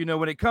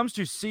when it comes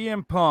to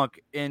CM Punk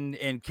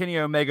and Kenny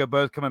Omega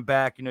both coming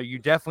back, you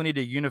definitely need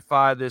to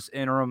unify this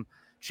interim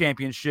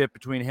championship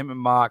between him and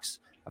Mox.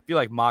 I feel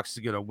like Mox is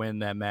going to win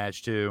that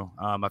match too.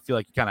 I feel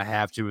like you kind of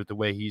have to with the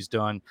way he's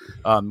done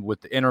with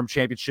the interim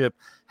championship,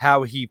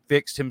 how he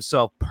fixed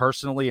himself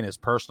personally in his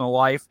personal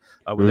life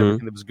with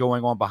everything that was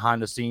going on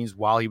behind the scenes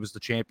while he was the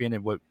champion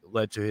and what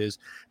led to his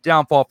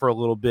downfall for a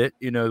little bit,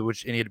 and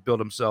he had to build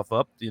himself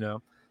up,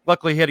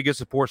 Luckily, he had a good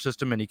support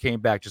system, and he came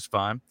back just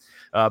fine.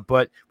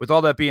 But with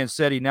all that being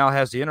said, he now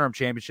has the interim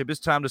championship. It's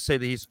time to say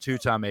that he's a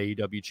two-time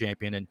AEW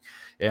champion, and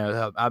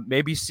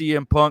maybe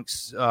CM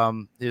Punk's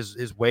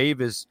his wave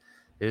is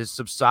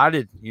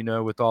subsided.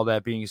 With all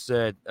that being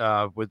said,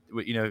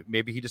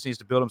 maybe he just needs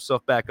to build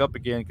himself back up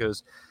again,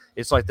 because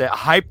it's like that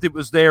hype that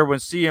was there when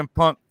CM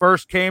Punk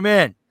first came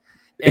in.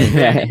 And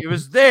then it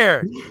was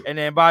there, and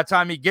then by the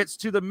time he gets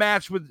to the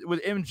match with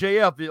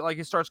MJF,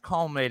 it starts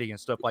culminating and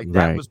stuff like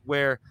that. Was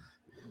where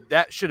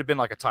that should have been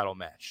like a title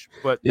match,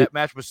 but that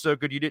match was so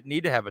good you didn't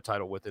need to have a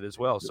title with it as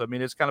well. So I mean,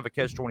 it's kind of a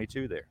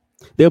catch-22 there.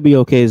 They'll be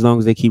okay as long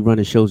as they keep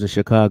running shows in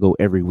Chicago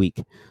every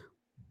week.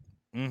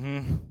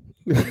 Yep.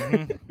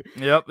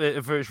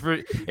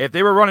 If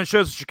they were running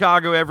shows in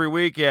Chicago every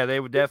week, yeah, they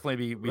would definitely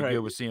be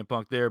good with CM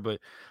Punk there. But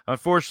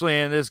unfortunately,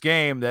 in this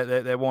game,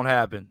 that won't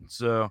happen.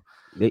 So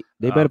they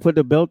better put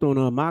the belt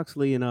on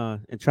Moxley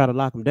and try to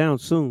lock him down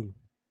soon.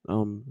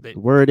 The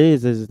word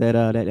is that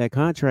that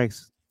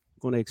contract's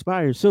going to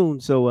expire soon.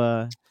 So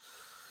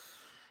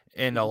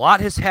and a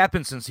lot has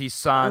happened since he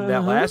signed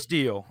that last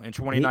deal in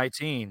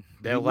 2019.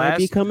 He might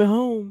be coming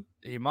home.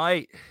 He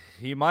might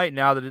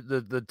now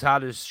that the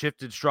tide has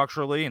shifted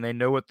structurally and they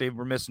know what they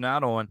were missing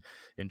out on,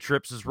 and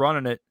Trips is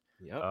running it.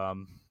 Yep.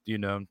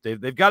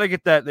 They've got to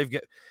get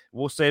that.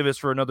 We'll save this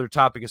for another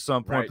topic at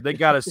some point, but they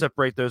got to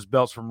separate those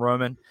belts from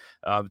Roman.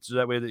 So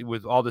that way,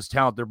 with all this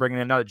talent they're bringing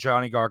in, now that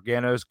Johnny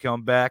Gargano's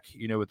come back,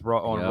 with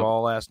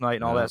Raw last night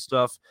and all that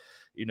stuff.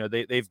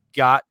 They've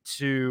got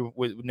to.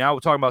 Now we're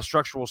talking about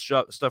structural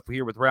stuff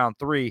here with round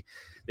 3.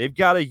 They've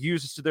got to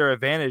use this to their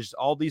advantage.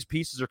 All these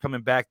pieces are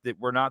coming back that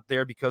were not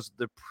there because of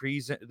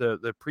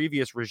the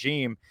previous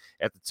regime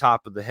at the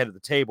top of the head of the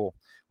table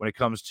when it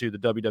comes to the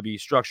WWE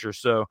structure.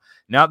 So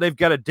now they've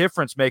got a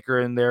difference maker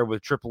in there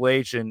with Triple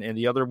H and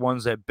the other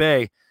ones at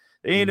bay.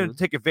 They need to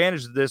take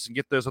advantage of this and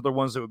get those other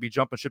ones that would be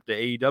jumping ship to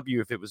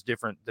AEW if it was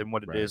different than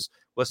what it is,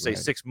 let's say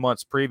 6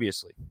 months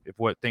previously, if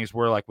what things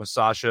were like when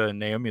Sasha and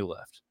Naomi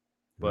left.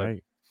 But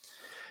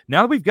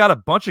Now that we've got a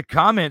bunch of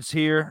comments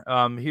here,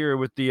 here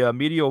with the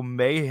medial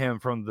mayhem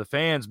from the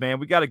fans,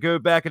 man, we got to go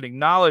back and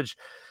acknowledge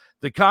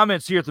the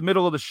comments here at the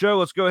middle of the show.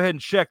 Let's go ahead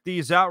and check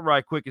these out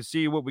right quick and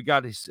see what we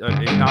got.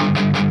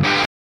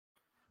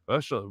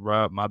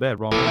 My bad,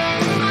 wrong.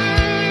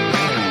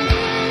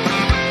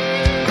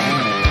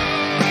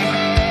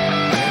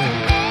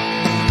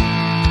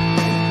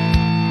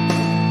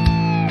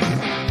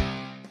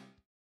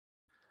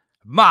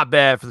 My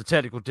bad for the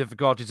technical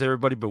difficulties,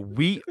 everybody, but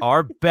we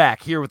are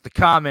back here with the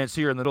comments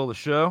here in the middle of the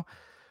show.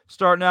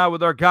 Starting out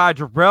with our guy,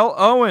 Darrell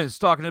Owens,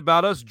 talking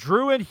about us,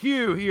 Drew and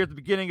Hugh, here at the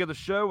beginning of the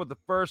show with the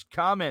first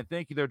comment.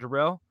 Thank you there,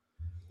 Darrell.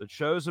 The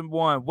chosen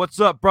one. What's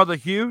up, brother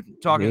Hugh?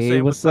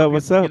 What's up?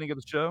 At the beginning of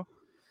the show.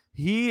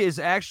 He is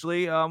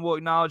actually, we'll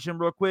acknowledge him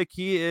real quick.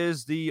 He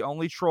is the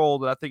only troll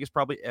that I think has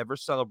probably ever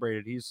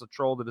celebrated. He's a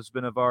troll that has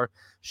been of our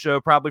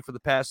show probably for the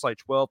past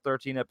 12,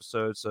 13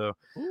 episodes. So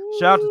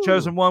shout out to the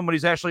chosen one when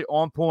he's actually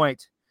on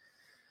point.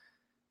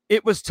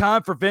 It was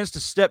time for Vince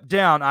to step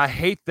down. I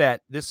hate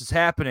that this is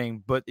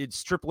happening, but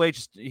it's Triple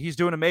H. He's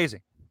doing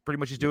amazing. Pretty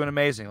much he's doing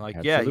amazing.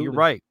 Absolutely. Yeah, you're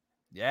right.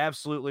 You're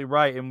absolutely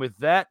right. And with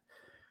that,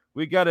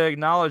 we got to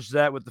acknowledge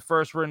that with the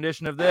first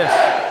rendition of this.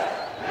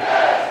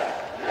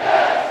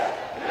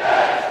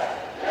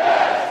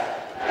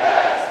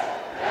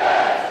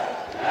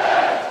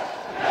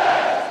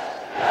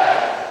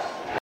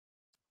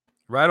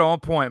 Right on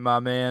point, my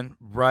man.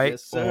 Right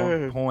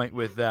on point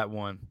with that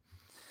one.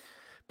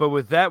 But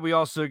with that, we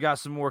also got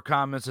some more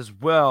comments as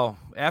well.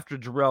 After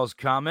Jarrell's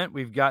comment,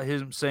 we've got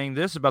him saying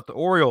this about the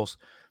Orioles.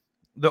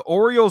 The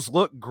Orioles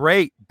look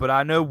great, but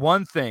I know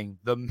one thing.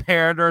 The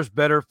Mariners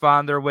better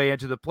find their way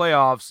into the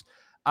playoffs.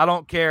 I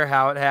don't care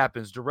how it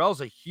happens. Jarrell's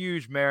a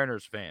huge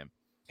Mariners fan.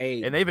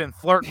 Hey. And they've been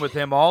flirting with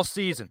him all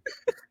season.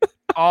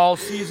 All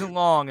season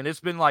long. And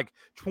it's been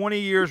 20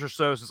 years or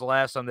so since the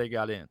last time they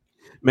got in.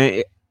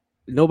 Man,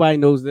 nobody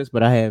knows this,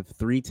 but I have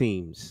 3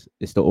 teams.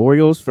 It's the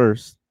Orioles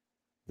first,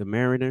 the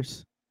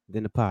Mariners,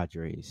 then the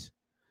Padres.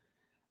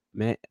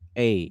 Man,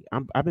 hey,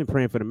 I've been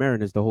praying for the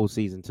Mariners the whole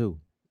season too.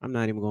 I'm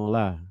not even gonna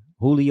lie.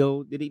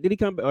 Julio, did he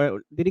come?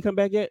 Did he come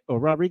back yet? Or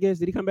Rodriguez,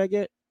 did he come back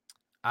yet?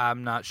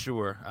 I'm not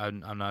sure. I'm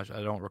not.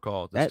 I don't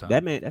recall at this time.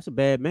 That man, that's a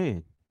bad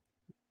man.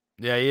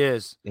 Yeah, he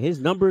is. His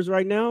numbers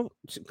right now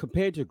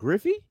compared to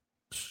Griffey,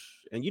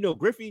 and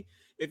Griffey.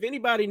 If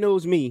anybody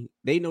knows me,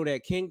 they know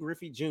that Ken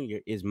Griffey Jr.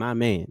 is my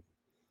man.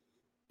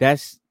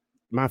 That's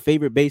my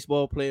favorite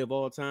baseball player of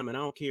all time, and I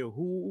don't care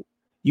who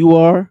you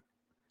are.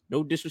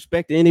 No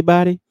disrespect to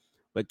anybody,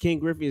 but Ken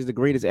Griffey is the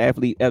greatest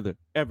athlete ever.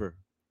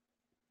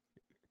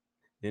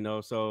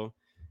 So,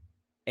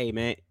 hey,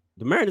 man,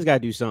 the Mariners got to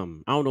do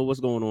something. I don't know what's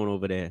going on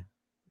over there.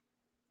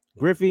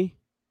 Griffey,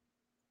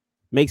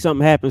 make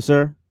something happen,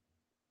 sir.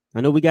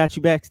 I know we got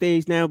you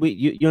backstage now, but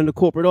you're in the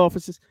corporate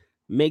offices.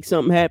 Make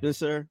something happen,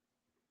 sir.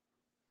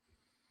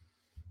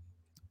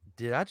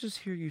 Did I just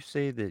hear you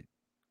say that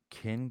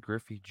Ken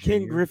Griffey Jr.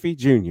 Ken Griffey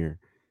Jr.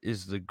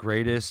 is the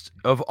greatest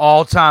of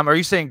all time? Are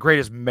you saying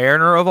greatest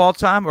Mariner of all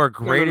time, or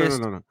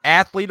greatest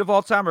athlete of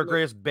all time, or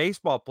greatest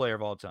baseball player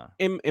of all time?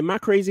 In my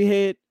crazy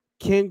head,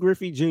 Ken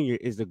Griffey Jr.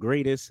 is the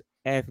greatest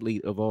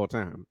athlete of all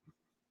time.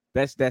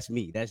 That's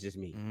me. That's just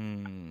me.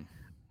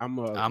 I'm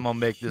gonna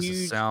make this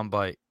a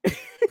soundbite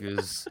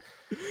because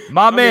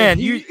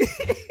you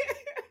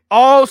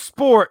all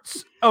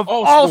sports of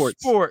all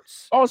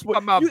sports. Talking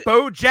about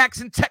Bo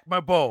Jackson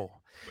Tecmo Bowl.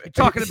 You're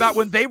talking about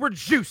when they were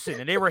juicing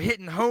and they were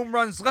hitting home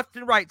runs left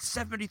and right,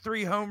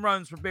 73 home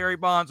runs for Barry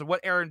Bonds, and what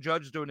Aaron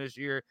Judge is doing this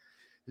year.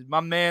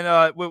 My man,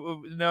 I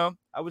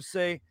would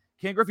say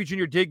Ken Griffey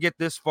Jr. did get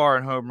this far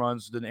in home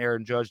runs than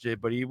Aaron Judge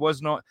did, but he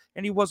was not,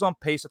 and he was on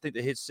pace, I think,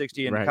 to hit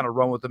 60 and kind of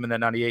run with them in that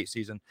 98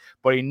 season.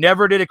 But he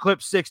never did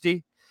eclipse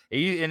 60.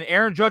 And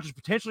Aaron Judge is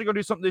potentially going to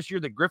do something this year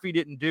that Griffey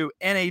didn't do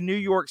in a New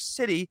York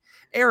City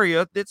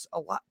area that's a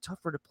lot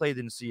tougher to play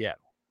than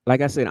Seattle.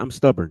 Like I said, I'm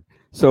stubborn.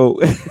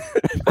 So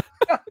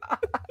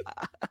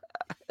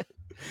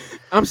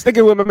I'm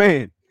sticking with my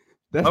man.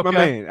 That's my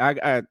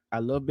man. I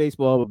love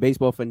baseball. I'm a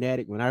baseball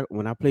fanatic.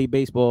 When I played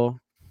baseball,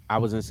 I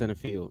was in center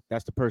field.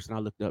 That's the person I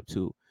looked up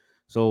to.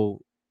 So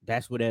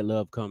that's where that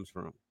love comes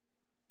from.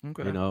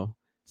 Okay.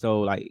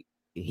 So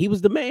he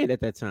was the man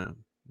at that time.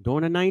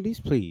 During the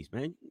 90s, please,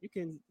 man. You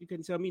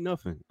can tell me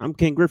nothing. I'm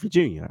Ken Griffey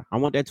Jr. I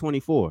want that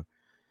 24.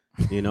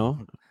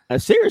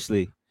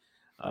 Seriously.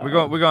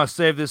 We're gonna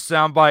save this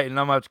soundbite, and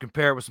I'm gonna have to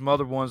compare it with some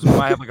other ones. We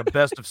might have a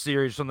best of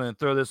series or something and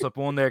throw this up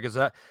on there because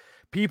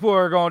people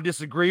are gonna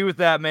disagree with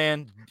that,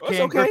 man.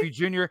 Ken Griffey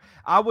Jr.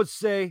 I would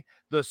say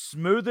the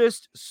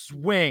smoothest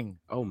swing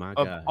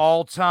of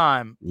all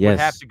time would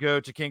have to go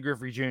to Ken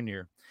Griffey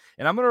Jr.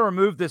 And I'm going to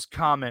remove this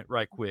comment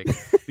right quick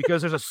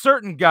because there's a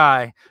certain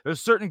guy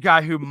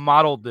who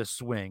modeled this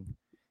swing,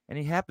 and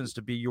he happens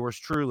to be yours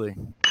truly.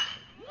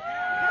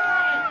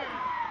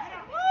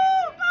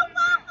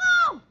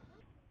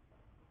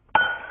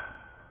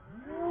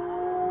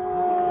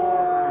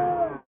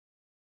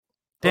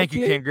 Thank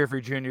you, Ken Griffey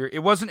Jr.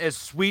 It wasn't as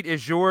sweet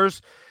as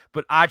yours,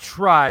 but I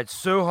tried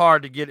so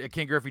hard to get a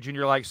Ken Griffey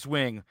Jr. like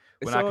swing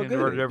when I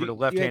converted over to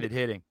left-handed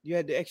hitting. You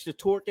had the extra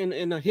torque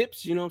in the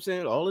hips, you know what I'm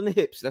saying? All in the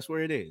hips. That's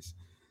where it is.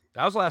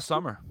 That was last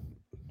summer.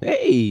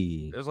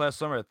 Hey. It was last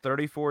summer at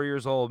 34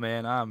 years old,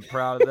 man. I'm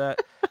proud of that.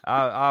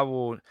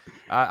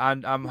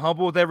 I'm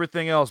humble with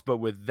everything else, but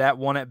with that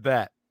one at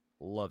bat,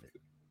 love it.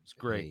 It's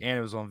great. And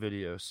it was on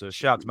video. So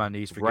shout out to my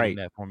niece for getting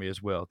that for me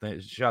as well.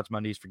 Shout out to my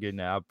niece for getting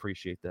that. I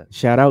appreciate that.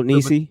 Shout out,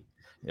 Niecy.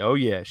 Oh,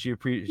 yeah. She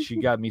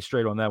got me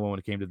straight on that one when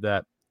it came to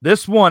that.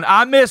 This one,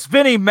 I miss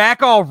Vinnie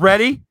Mac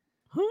already.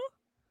 Huh?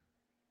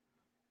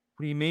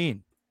 What do you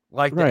mean?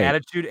 Like the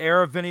Attitude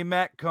Era Vinnie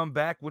Mac come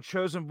back with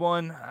Chosen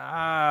One?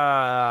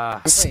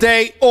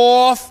 Stay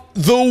off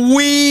the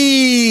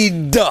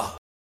weed.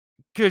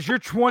 Because you're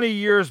 20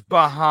 years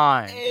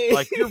behind.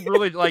 Like, you're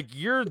really, like,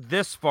 you're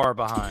this far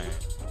behind.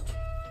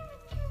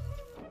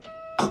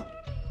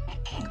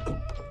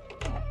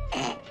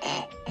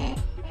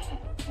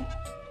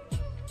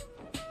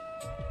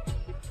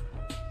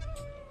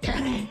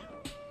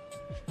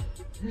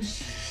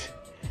 This is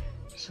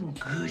some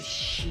good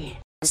shit.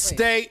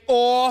 Stay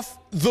off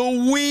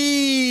the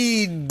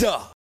weed.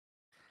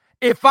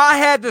 If I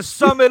had to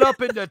sum it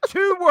up into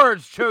 2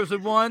 words,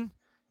 Chosen One,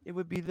 it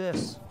would be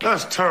this.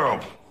 That's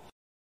terrible.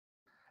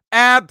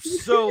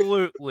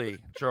 Absolutely,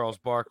 Charles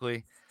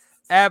Barkley.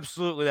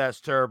 Absolutely,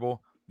 that's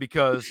terrible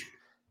because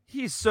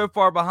he's so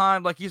far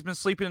behind, like he's been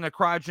sleeping in a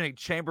cryogenic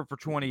chamber for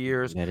 20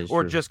 years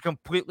or just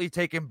completely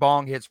taking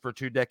bong hits for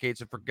 2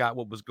 decades and forgot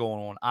what was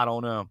going on. I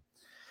don't know.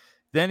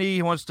 Then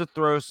he wants to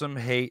throw some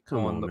hate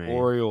on the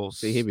Orioles.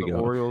 See, here we go.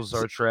 Orioles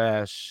are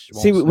trash.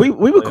 See, we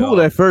were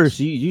cool at first.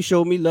 You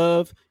showed me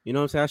love. You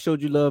know what I'm saying? I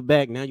showed you love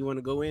back. Now you want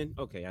to go in?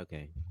 Okay. I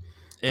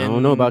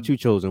don't know about you,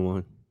 Chosen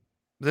One.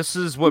 This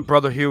is what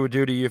Brother Hugh would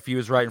do to you if he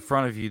was right in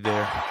front of you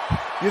there.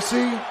 You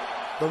see,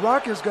 The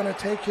Rock is going to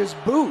take his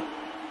boot.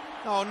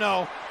 Oh,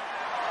 no.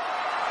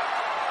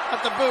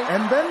 Not the boot.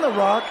 And then The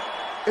Rock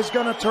is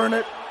going to turn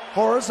it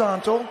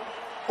horizontal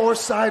or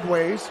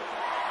sideways,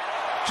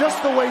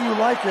 just the way you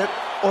like it,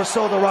 or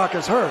so The Rock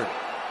has heard.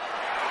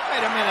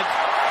 Wait a minute.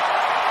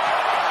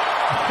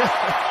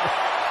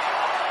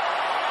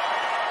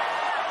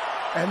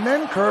 And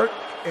then, Kurt,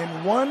 in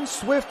one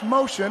swift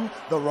motion,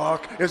 The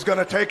Rock is going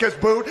to take his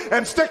boot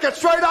and stick it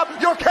straight up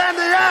your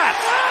candy ass!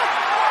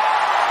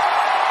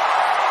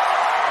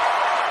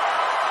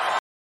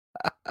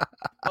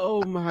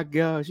 Oh, my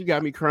gosh. You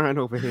got me crying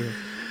over here.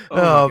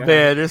 Oh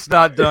man, it's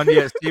not done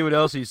yet. See what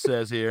else he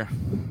says here.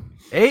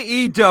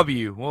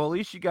 AEW. Well, at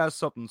least you got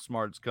something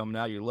smart's coming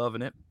out. You're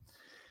loving it.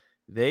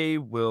 They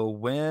will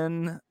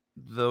win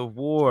the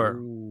war.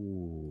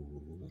 Ooh.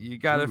 You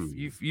gotta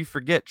you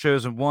forget,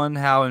 Chosen One,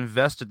 how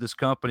invested this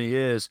company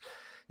is.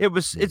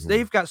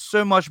 They've got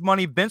so much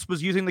money. Vince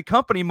was using the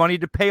company money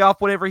to pay off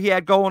whatever he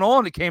had going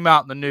on that came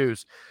out in the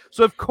news.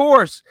 So of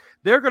course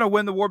they're gonna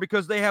win the war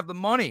because they have the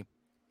money.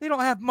 They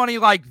don't have money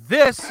like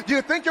this. Do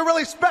you think you're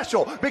really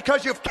special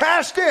because you've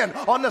cashed in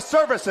on the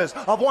services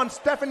of one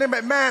Stephanie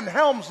McMahon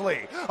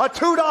Helmsley? A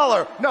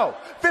 $2, no.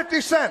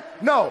 50 cent,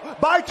 no.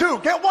 Buy 2,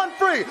 get 1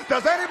 free.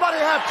 Does anybody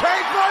have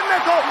change for a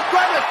nickel?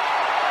 Grab it.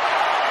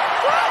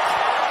 What?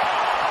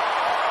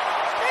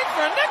 Change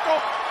for a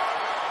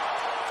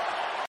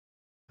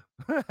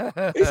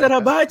nickel? He said, I'll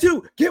buy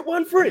 2, get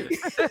 1 free.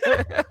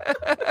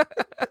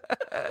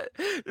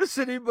 Does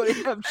anybody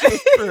have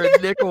change for a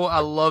nickel? I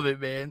love it,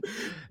 man.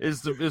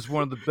 It's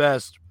one of the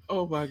best.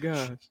 Oh my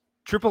gosh.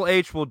 Triple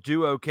H will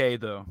do okay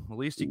though. At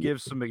least he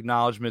gives some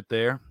acknowledgement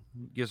there.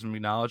 Gives some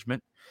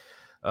acknowledgement.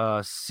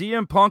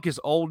 CM Punk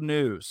is old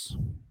news.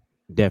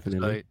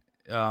 Definitely.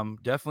 So,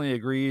 definitely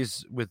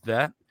agrees with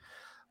that.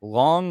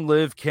 Long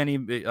live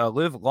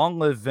long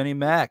live Vinnie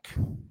Mac.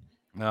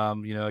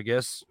 I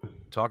guess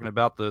talking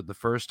about the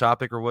first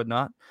topic or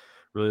whatnot.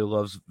 Really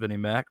loves Vinnie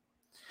Mac.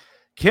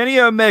 Kenny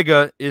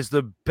Omega is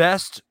the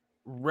best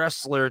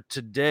wrestler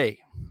today.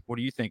 What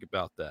do you think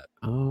about that?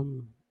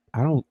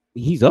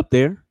 He's up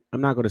there.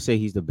 I'm not going to say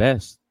he's the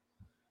best.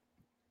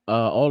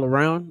 All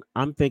around,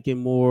 I'm thinking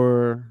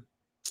more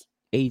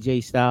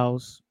AJ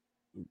Styles.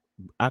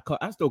 I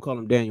still call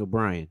him Daniel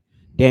Bryan.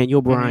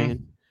 Daniel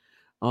Bryan.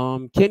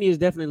 Kenny is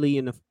definitely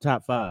in the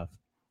top 5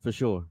 for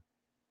sure.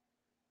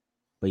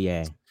 But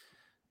yeah,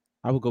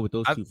 I would go with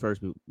those 2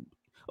 first.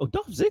 Oh,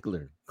 Dolph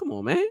Ziggler. Come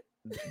on, man.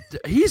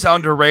 He's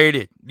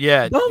underrated.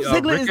 Yeah. Dolph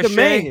Ziggler is the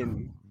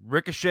man.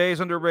 Ricochet is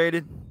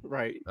underrated.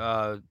 Right.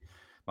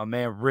 My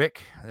man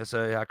Rick. That's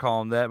I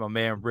call him that. My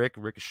man Rick,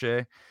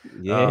 Ricochet.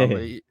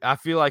 Yeah. I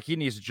feel like he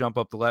needs to jump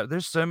up the ladder.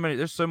 There's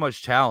so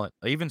much talent.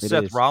 Even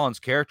Seth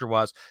Rollins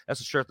character-wise. That's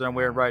the shirt that I'm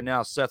wearing right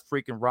now. Seth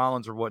freaking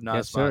Rollins or whatnot.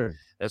 Yes, sir.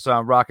 That's what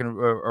I'm rocking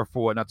or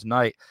for whatnot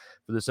tonight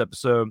for this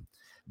episode.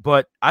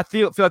 But I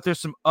feel like there's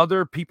some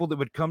other people that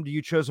would come to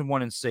you, Chosen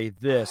One, and say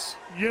this.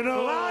 You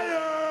know,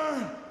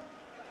 liar.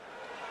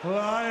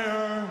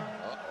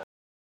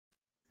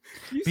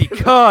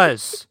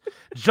 Because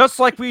just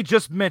like we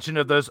just mentioned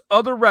of those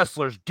other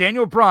wrestlers,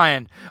 Daniel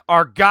Bryan,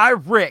 our guy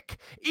Rick,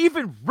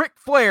 even Ric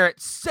Flair at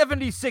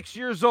 76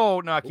 years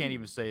old. No, I can't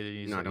even say that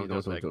he's not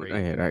that great.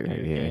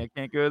 I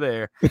can't go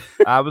there.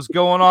 I was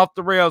going off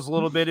the rails a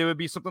little bit. It would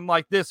be something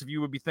like this if you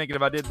would be thinking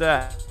if I did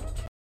that.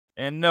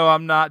 And no,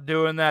 I'm not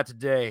doing that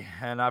today.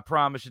 And I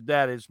promise you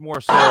that it's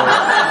more so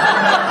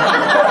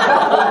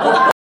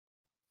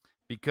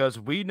because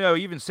we know,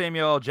 even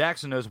Samuel L.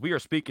 Jackson knows we are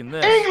speaking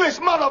this. English,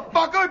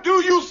 motherfucker,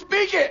 do you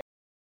speak it?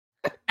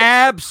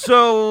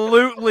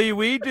 Absolutely,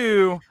 we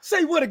do.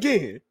 Say what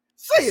again?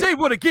 Say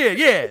what again?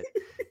 Yeah,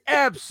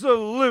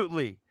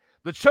 absolutely.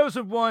 The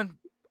Chosen One.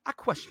 I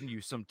question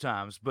you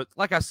sometimes, but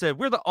like I said,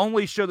 we're the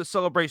only show that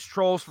celebrates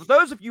trolls. For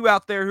those of you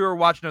out there who are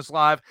watching us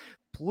live,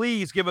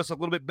 please give us a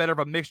little bit better of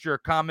a mixture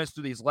of comments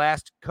through these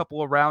last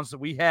couple of rounds that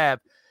we have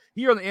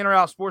here on the In or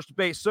Out Sports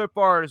Debate. So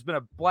far, it has been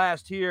a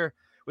blast here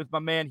with my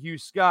man Hugh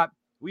Scott.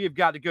 We have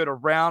got to go to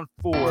round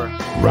 4.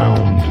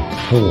 Round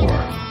 4.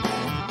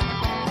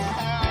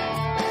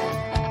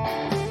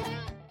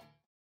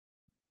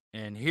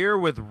 And here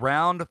with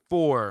round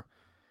 4,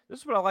 this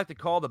is what I like to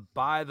call the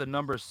by the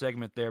numbers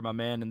segment there, my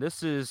man. And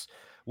this is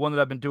one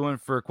that I've been doing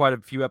for quite a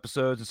few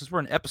episodes. And since we're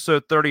in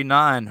episode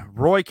 39,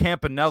 Roy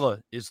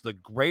Campanella is the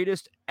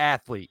greatest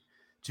athlete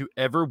to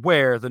ever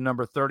wear the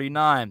number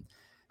 39.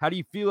 How do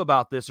you feel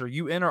about this? Are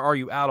you in or are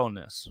you out on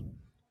this?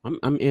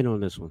 I'm in on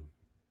this one.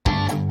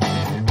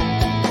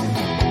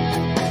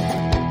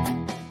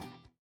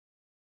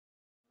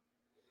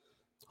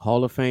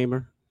 Hall of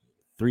Famer,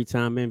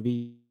 3-time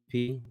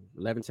MVP,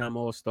 11-time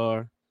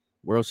All-Star,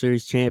 World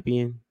Series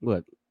champion.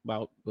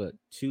 About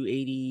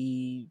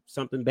 280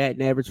 something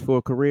batting average for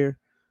a career,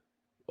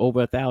 over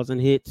 1,000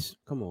 hits.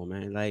 Come on,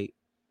 man. Like,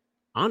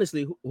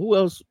 honestly, who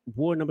else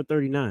wore number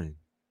 39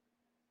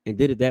 and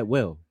did it that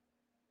well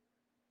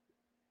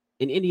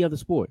in any other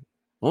sport?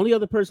 Only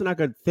other person I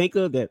could think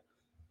of that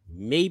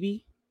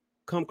maybe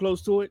come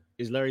close to it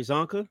is Larry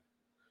Zonka.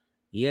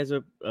 He has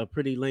a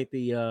pretty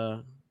lengthy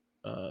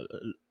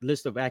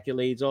list of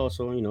accolades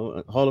also, you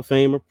know, Hall of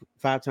Famer,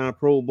 5-time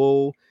Pro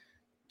Bowl,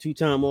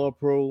 2-time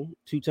All-Pro,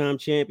 2-time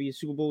champion,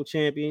 Super Bowl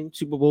champion,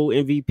 Super Bowl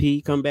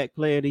MVP, comeback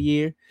player of the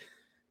year.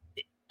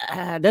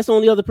 That's the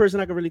only other person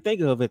I can really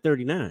think of at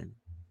 39.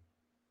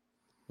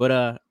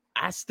 But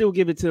I still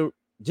give it to,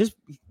 just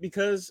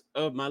because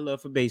of my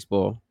love for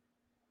baseball.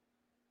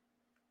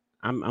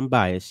 I'm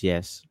biased,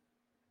 yes.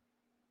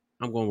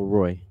 I'm going with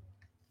Roy.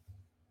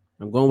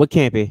 I'm going with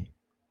Campy.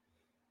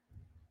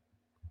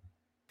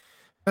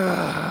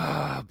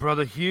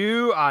 Brother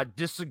Hugh, I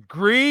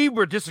disagree.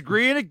 We're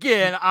disagreeing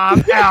again.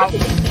 I'm out.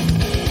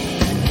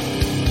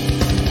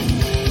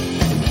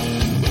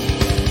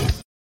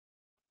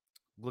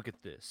 Look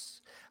at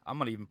this. I'm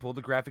going to even pull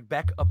the graphic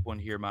back up one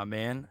here, my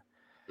man.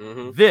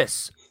 Mm-hmm.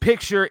 This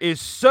picture is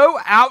so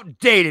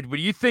outdated when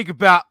you think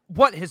about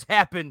what has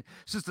happened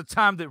since the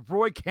time that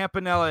Roy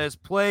Campanella has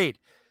played.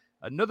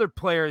 Another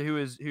player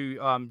who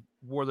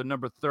wore the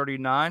number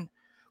 39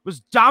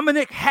 was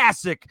Dominic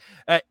Hasek,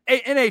 an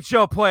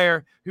NHL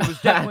player who was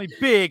definitely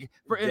big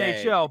for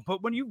NHL.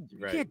 But when you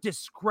can't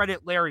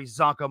discredit Larry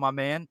Zonka, my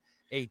man,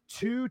 a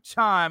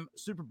 2-time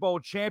Super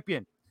Bowl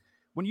champion.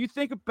 When you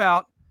think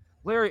about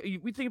Larry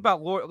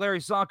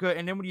Zonka,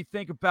 and then when you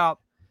think about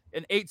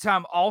an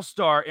 8-time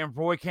All-Star in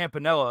Roy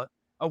Campanella,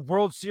 a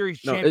World Series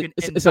champion.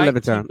 It's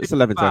 11 time. It's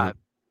 11 time.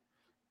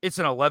 It's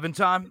an 11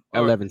 time?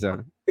 11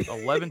 time.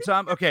 11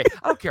 time? Okay.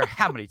 I don't care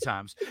how many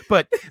times.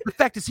 But the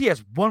fact is he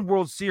has 1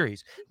 World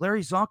Series.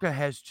 Larry Zonka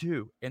has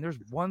 2. And there's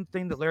one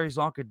thing that Larry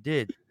Zonka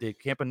did that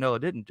Campanella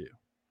didn't do.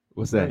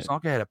 What's Larry that?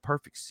 Zonka had a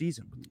perfect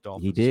season with the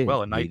Dolphins He did. as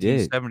well in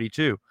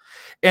 1972.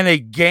 In a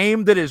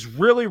game that is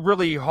really,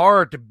 really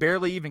hard to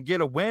barely even get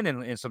a win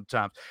in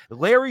sometimes.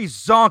 Larry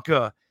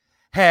Zonka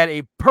had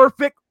a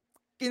perfect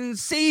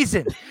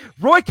season.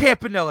 Roy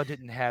Campanella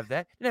didn't have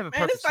that. Didn't have a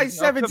perfect it's like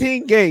season.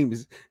 17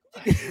 games.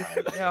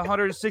 Yeah,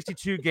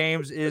 162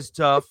 games is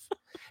tough.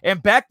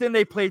 And back then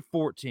they played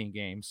 14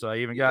 games. So I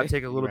even got to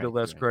take a little bit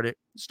less credit.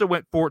 Still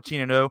went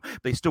 14-0.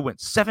 They still went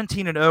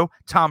 17-0.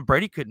 Tom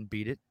Brady couldn't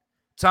beat it.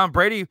 Tom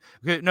Brady,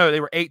 no,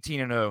 they were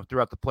 18-0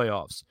 throughout the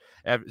playoffs.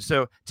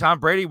 So Tom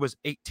Brady was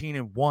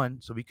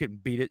 18-1, so he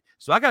couldn't beat it.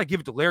 So I got to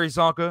give it to Larry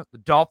Zonka, the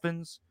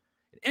Dolphins.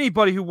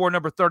 Anybody who wore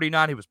number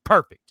 39, he was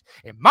perfect.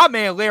 And my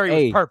man Larry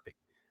was perfect.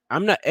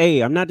 I'm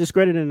not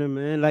discrediting him,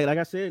 man. Like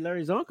I said,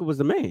 Larry Zonka was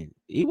the man.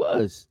 He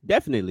was,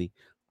 definitely.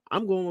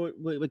 I'm going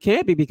with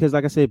Campy because,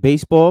 like I said,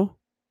 baseball,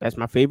 that's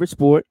my favorite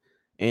sport.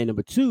 And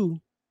number 2,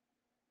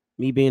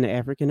 me being an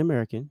African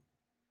American,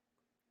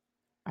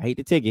 I hate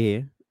to take it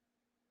here,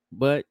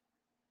 but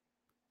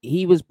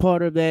he was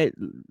part of that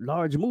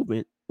large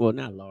movement. Well,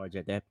 not large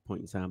at that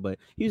point in time, but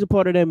he was a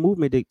part of that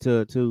movement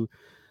to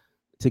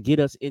get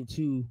us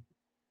into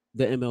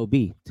the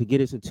MLB, to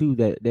get us into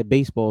that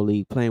baseball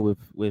league, playing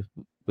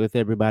with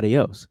everybody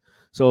else.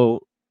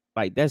 So,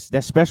 like, that's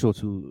special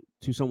to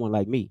someone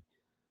like me.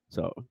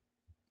 So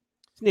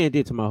it's near and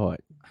dear to my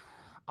heart.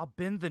 I'll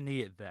bend the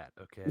knee at that,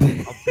 okay?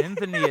 I'll bend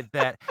the knee at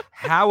that.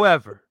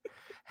 However,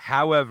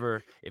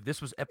 However, if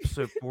this was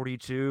episode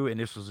 42 and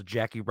this was a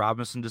Jackie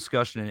Robinson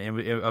discussion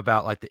and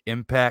about like the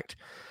impact,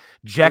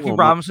 Jackie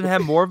Robinson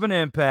had more of an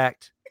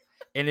impact.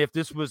 And if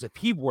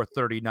he wore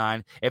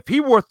 39,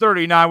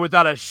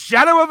 without a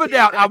shadow of a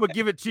doubt, I would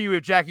give it to you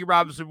if Jackie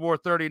Robinson wore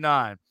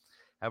 39.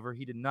 However,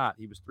 he did not.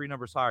 He was 3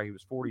 numbers higher. He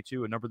was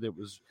 42, a number that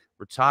was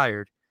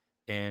retired.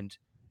 And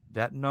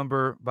that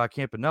number by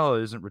Campanella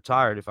isn't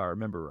retired, if I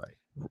remember right.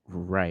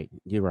 Right.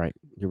 You're right.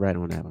 You're right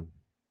on that one.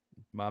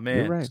 My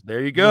man. Right.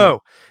 There you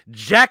go. Yeah.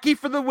 Jackie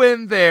for the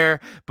win there.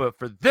 But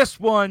for this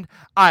one,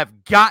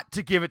 I've got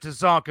to give it to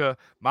Zonka.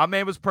 My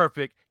man was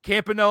perfect.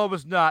 Campanella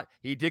was not.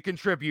 He did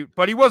contribute,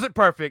 but he wasn't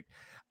perfect.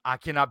 I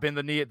cannot bend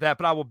the knee at that,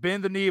 but I will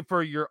bend the knee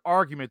for your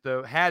argument,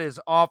 though. Hat is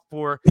off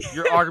for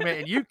your argument,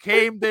 and you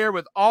came there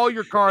with all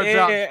your cards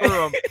out and threw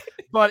them.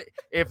 But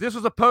if this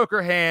was a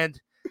poker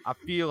hand, I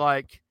feel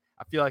like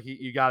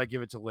you got to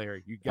give it to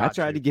Larry. I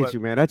tried to get you,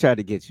 man. I tried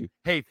to get you.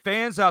 Hey,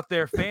 fans out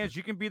there,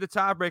 you can be the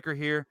tiebreaker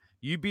here.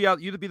 You be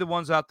the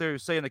ones out there who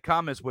say in the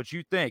comments what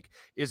you think.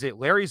 Is it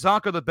Larry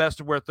Zonka the best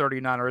to wear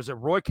 39, or is it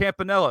Roy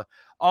Campanella?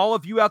 All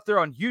of you out there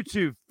on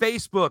YouTube,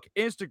 Facebook,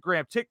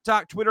 Instagram,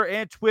 TikTok, Twitter,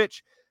 and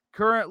Twitch,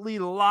 currently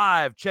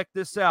live. Check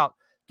this out.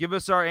 Give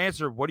us our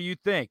answer. What do you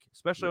think?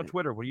 Especially on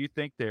Twitter. What do you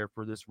think there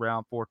for this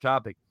round 4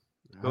 topic?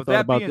 I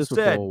thought about this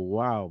one for a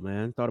while,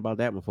 man. Thought about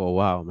that one for a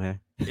while, man.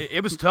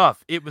 It was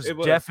tough. It was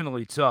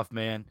definitely tough,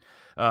 man.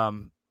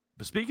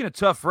 But speaking of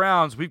tough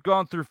rounds, we've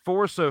gone through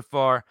 4 so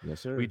far.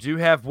 Yes, sir. We do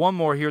have one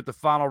more here at the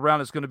final round.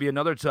 It's going to be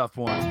another tough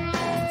one.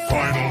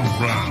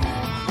 Final round.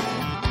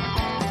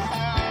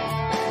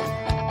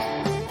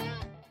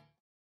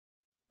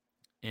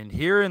 And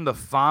here in the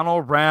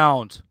final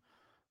round,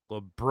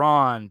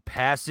 LeBron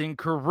passing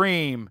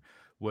Kareem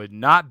would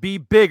not be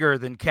bigger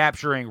than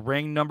capturing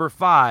ring number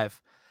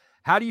 5.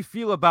 How do you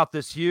feel about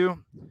this,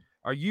 Hugh?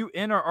 Are you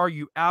in or are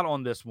you out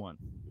on this one?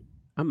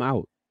 I'm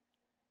out.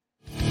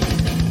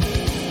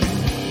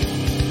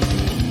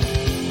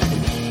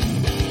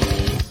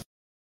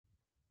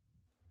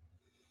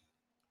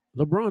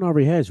 LeBron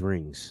already has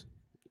rings.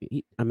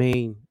 He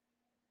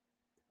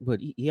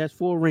has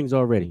 4 rings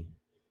already.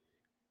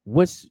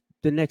 What's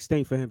the next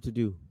thing for him to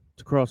do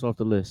to cross off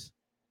the list?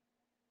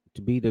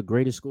 To be the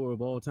greatest scorer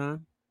of all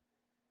time?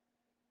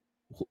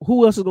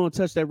 Who else is going to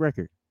touch that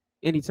record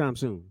anytime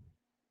soon?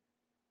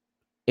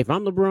 If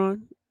I'm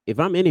LeBron, if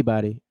I'm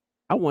anybody,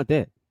 I want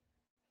that.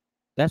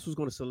 That's what's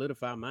going to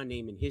solidify my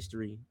name in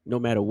history no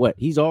matter what.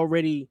 He's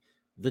already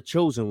the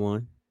chosen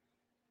one.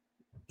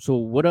 So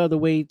what other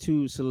way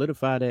to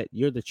solidify that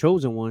you're the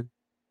chosen one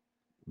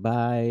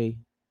by,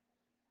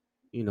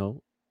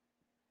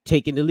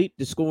 taking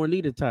the scoring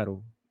leader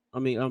title?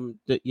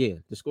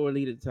 The scoring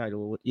leader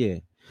title. Yeah.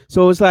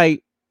 So it's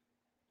like,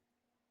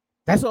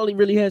 that's all he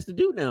really has to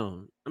do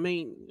now. I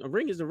mean, a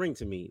ring is a ring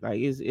to me. Like,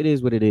 it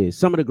is what it is.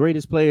 Some of the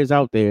greatest players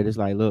out there, it's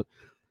like, look,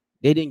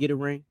 they didn't get a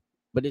ring,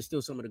 but they're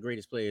still some of the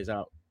greatest players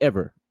out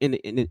ever in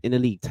the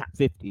league, top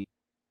 50.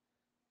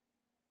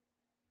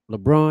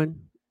 LeBron,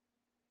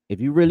 if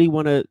you really,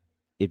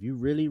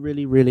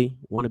 really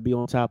want to be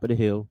on top of the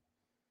hill,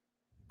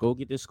 go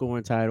get this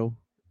scoring title,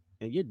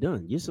 and you're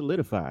done. You're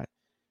solidified.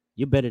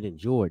 You're better than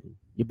Jordan.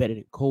 You're better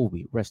than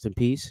Kobe. Rest in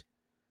peace.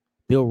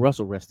 Bill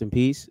Russell, rest in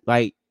peace.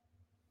 Like,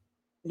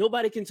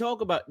 nobody can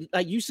talk about,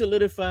 like, you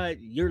solidified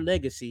your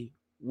legacy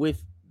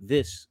with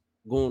this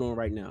going on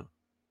right now,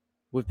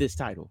 with this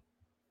title.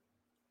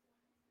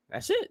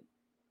 That's it.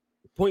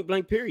 Point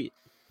blank, period.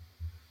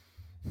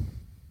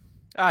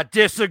 I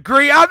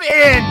disagree. I'm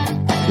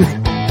in.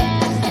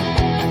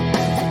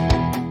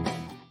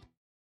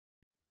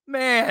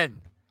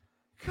 Man,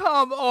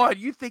 come on.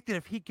 You think that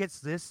if he gets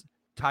this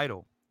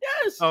title,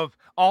 of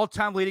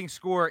all-time leading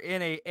scorer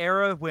in an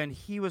era when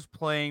he was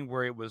playing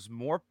where it was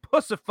more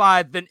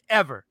pussified than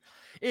ever.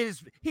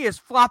 He is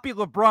floppy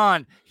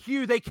LeBron.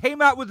 Hugh, they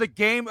came out with a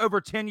game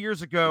over 10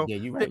 years ago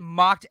that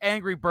mocked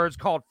Angry Birds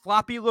called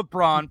Floppy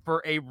LeBron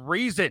for a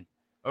reason,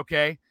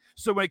 okay?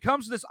 So when it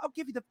comes to this, I'll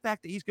give you the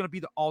fact that he's going to be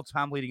the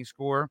all-time leading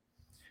scorer,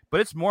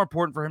 but it's more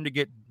important for him to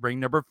get ring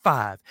number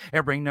 5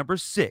 and ring number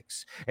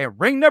 6 and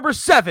ring number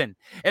 7.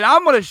 And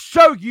I'm going to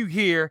show you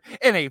here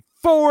in a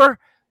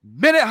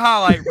 4-minute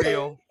highlight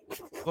reel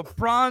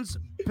LeBron's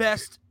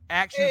best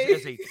actions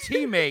as a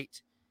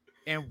teammate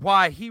and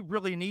why he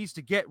really needs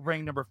to get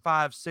ring number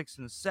 5, 6,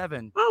 and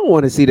 7. I don't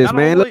want to see this,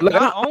 man.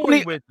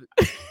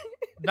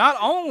 Not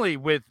only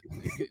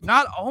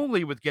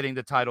with getting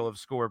the title of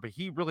scorer, but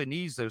he really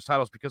needs those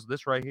titles because of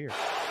this right here.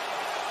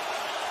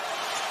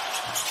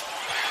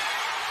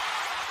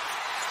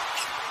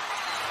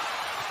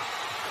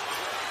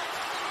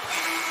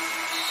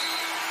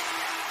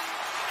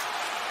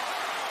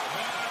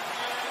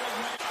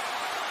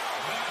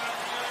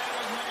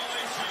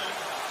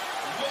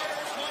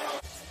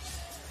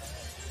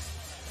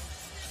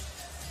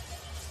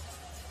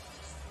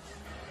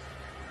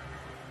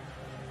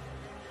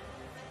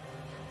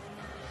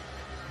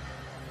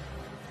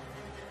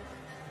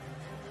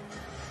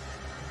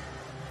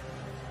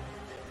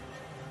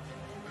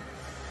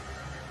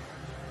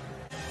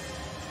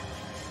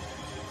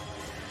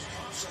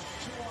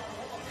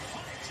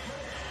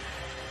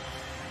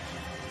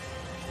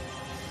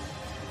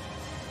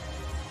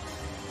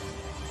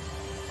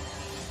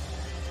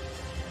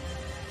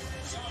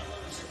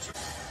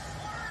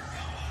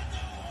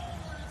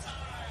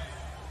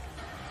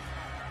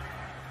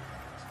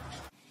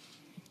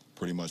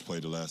 pretty much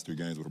played the last 3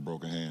 games with a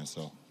broken hand,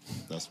 so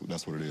that's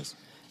what it is.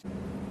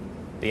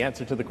 The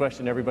answer to the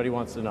question everybody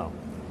wants to know.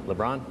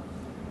 LeBron,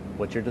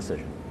 what's your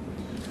decision?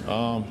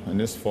 In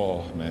this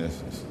fall, man,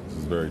 this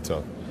is very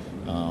tough.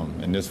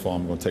 In this fall,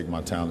 I'm going to take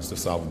my talents to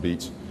South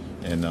Beach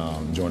and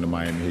join the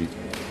Miami Heat.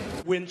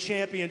 Win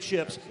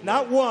championships.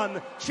 Not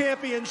 1,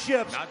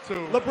 championships. Not 2.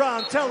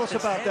 LeBron, tell us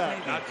about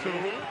that. Not 2,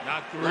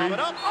 not 3,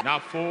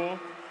 not 4,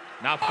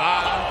 not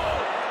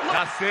 5,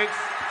 not 6,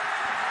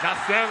 not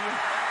 7.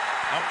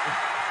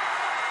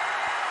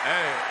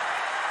 Hey.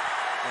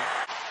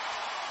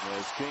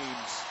 As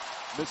James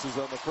misses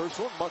on the first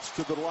one, much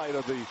to the delight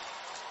of the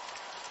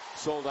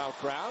sold-out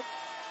crowd.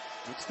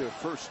 It's their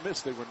first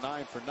miss. They were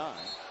 9 for 9.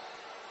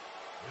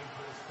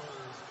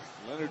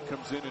 Leonard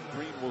comes in and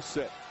Green will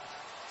sit.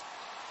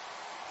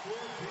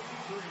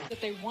 That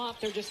they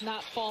want, they're just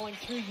not falling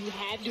through. You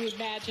had to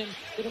imagine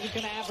that it was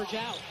going to average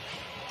out.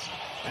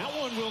 That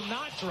one will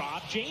not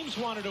drop. James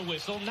wanted a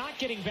whistle, not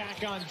getting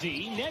back on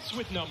D. Nets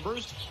with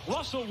numbers.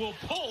 Russell will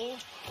pull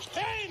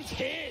and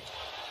hit.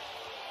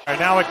 And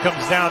now it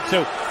comes down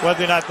to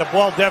whether or not the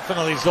ball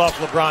definitely is off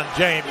LeBron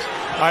James.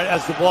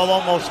 As the ball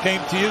almost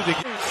came to you.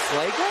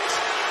 Flagrant?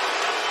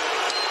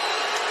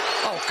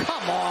 Oh,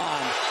 come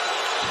on.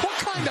 What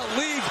kind of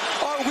league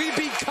are we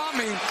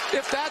becoming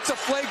if that's a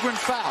flagrant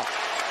foul?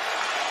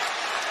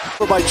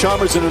 By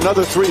Chalmers and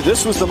another 3.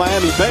 This was the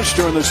Miami bench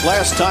during this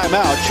last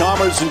timeout.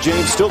 Chalmers and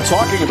James still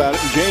talking about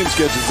it, and James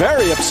gets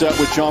very upset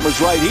with Chalmers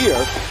right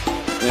here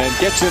and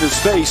gets in his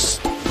face.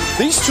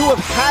 These two have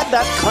had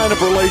that kind of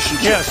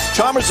relationship. Yes.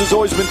 Chalmers has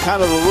always been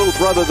kind of the little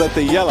brother that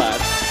they yell at,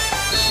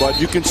 but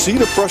you can see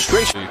the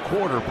frustration.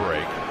 Quarter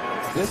break.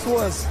 This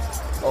was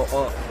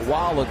a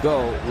while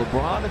ago.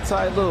 LeBron and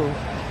Ty Lue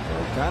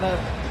kind of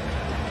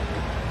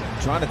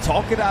trying to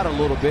talk it out a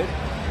little bit.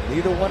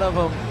 Neither one of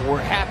them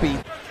were happy.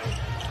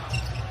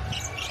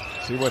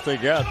 See what they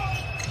got.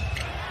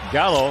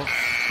 Gallo.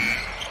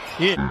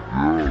 In.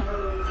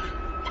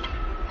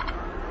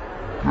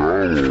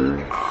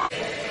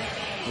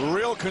 The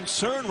real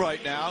concern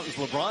right now is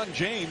LeBron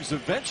James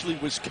eventually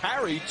was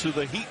carried to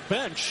the Heat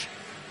bench.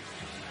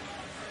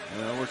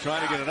 We're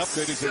trying to get an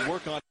update as they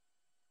work on.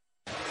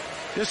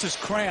 This is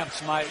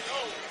cramps, Mike.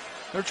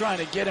 They're trying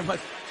to get him. The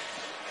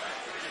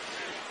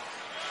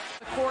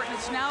court, and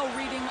it's now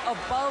reading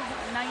above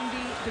 90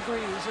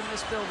 degrees in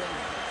this building.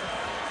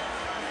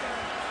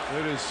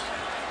 It is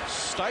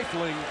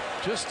stifling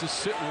just to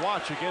sit and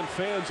watch. Again,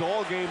 fans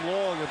all game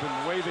long have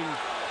been waving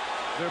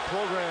their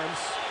programs,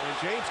 and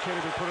James can't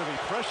even put any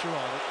pressure on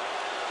it.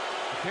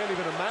 I can't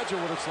even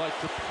imagine what it's like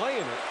to play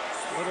in it,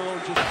 let alone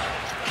just...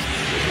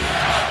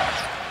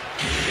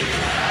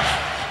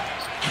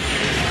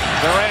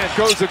 Durant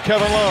goes at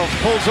Kevin Love,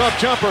 pulls up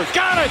jumper,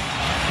 got it!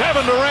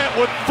 Kevin Durant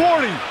with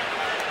 40.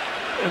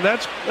 And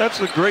that's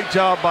a great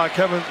job by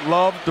Kevin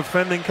Love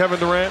defending Kevin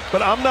Durant,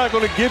 but I'm not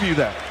going to give you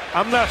that.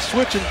 I'm not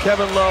switching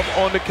Kevin Love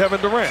onto Kevin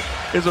Durant.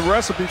 It's a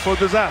recipe for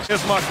disaster.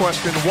 Here's my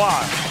question,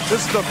 why?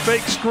 This is a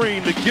fake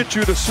screen to get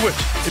you to switch.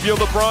 If you're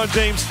LeBron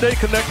James, stay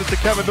connected to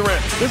Kevin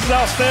Durant. This is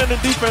outstanding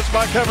defense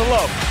by Kevin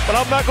Love, but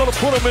I'm not going to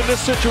put him in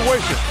this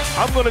situation.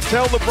 I'm going to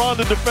tell LeBron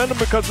to defend him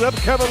because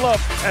Kevin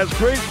Love, as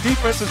great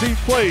defense as he's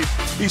played,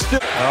 he's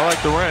still... I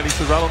like Durant. He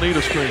says, I don't need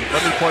a screen.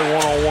 Let me play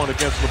one-on-one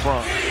against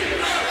LeBron.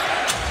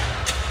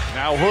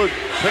 Now Hood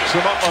picks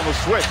him up on the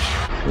switch.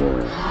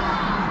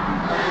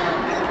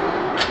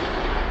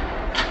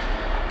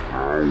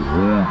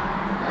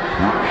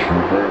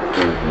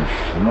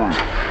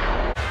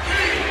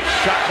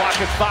 Shot clock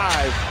at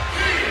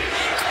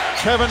 5.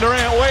 Kevin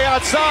Durant way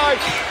outside,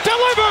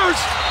 delivers!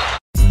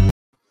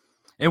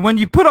 And when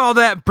you put all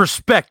that in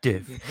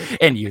perspective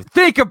and you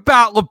think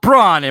about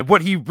LeBron and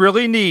what he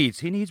really needs,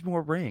 he needs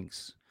more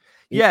rings.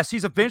 Yes,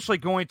 he's eventually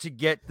going to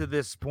get to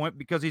this point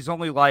because he's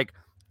only like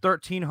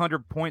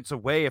 1,300 points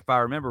away, if I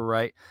remember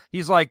right.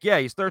 He's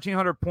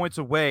 1,300 points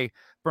away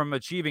from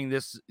achieving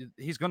this.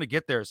 He's going to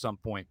get there at some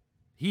point.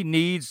 He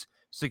needs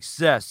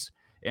success,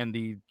 and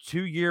the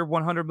 2-year,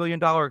 $100 million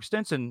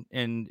extension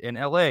in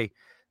LA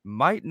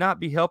might not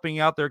be helping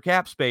out their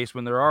cap space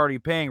when they're already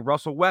paying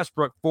Russell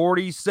Westbrook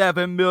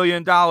 $47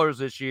 million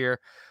this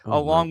year,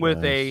 along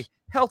with a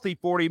healthy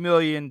 $40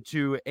 million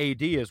to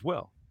AD as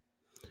well.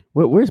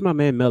 Where's my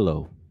man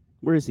Melo?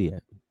 Where is he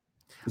at?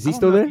 Is he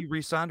still there? If he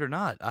re-signed or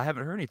not? I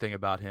haven't heard anything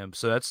about him.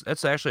 So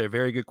that's actually a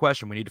very good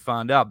question. We need to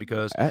find out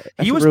because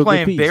he was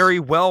playing very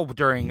well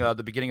during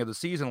the beginning of the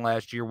season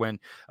last year when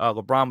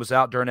LeBron was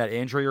out during that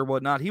injury or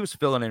whatnot. He was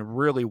filling in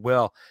really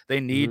well. They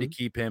need to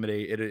keep him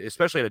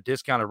especially at a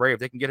discounted rate. If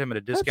they can get him at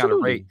a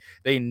discounted rate,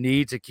 they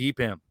need to keep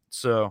him.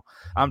 So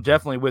I'm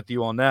definitely with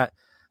you on that.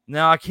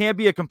 Now, I can't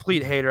be a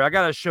complete hater. I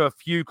got to show a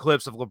few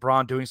clips of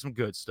LeBron doing some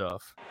good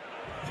stuff.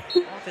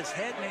 Off his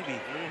head, maybe.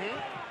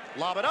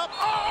 Lob it up.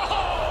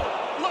 Oh!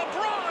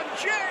 LeBron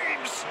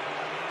James!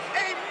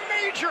 A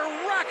major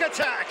rack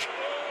attack!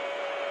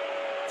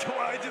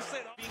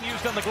 Being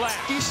used on the glass.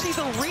 Do you see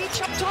the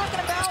reach I'm talking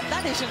about?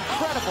 That is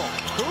incredible.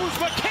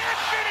 Kuzma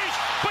can't finish,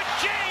 but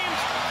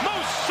James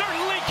most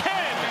certainly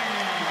can.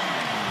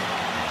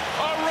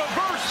 A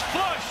reverse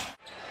flush.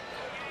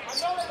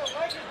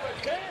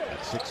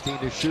 16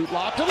 to shoot,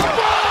 lob to LeBron!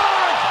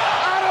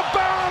 Out of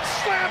bounds,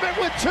 slam it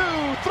with 2,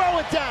 throw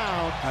it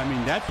down. I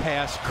mean, that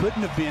pass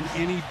couldn't have been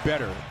any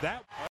better.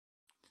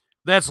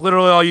 That's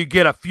literally all you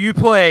get, a few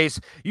plays.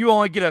 You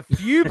only get a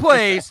few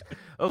plays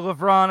of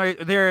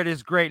LeBron there at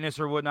his greatness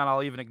or whatnot.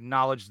 I'll even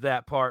acknowledge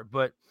that part.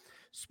 But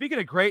speaking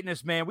of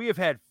greatness, man, we have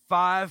had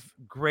 5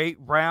 great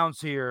rounds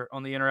here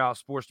on the In or Out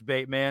Sports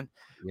Debate, man.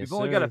 Yes, We've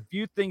only got a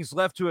few things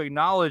left to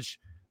acknowledge.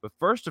 But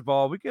first of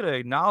all, we got to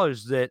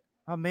acknowledge that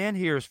our man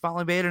here has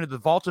finally made it into the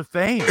Vault of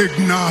Fame.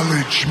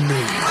 Acknowledge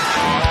me.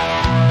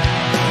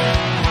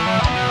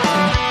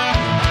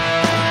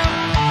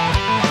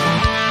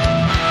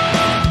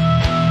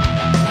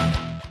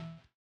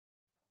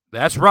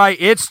 That's right.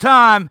 It's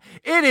time.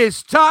 It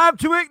is time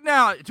to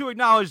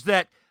acknowledge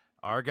that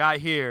our guy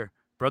here,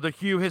 Brother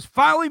Hugh, has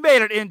finally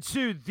made it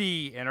into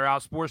the In or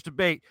Out Sports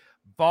Debate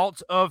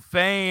Vault of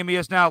Fame. He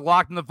is now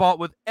locked in the vault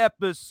with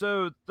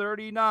episode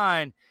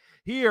 39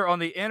 here on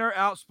the In or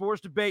Out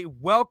Sports Debate.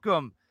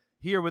 Welcome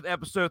here with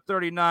episode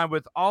 39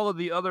 with all of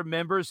the other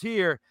members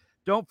here.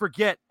 Don't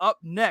forget, up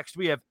next,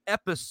 we have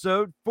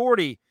episode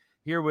 40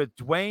 here with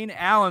Dwayne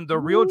Allen, the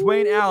real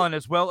Dwayne Allen,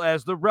 as well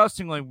as the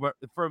wrestling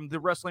from the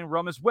Wrestling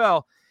Room as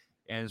well.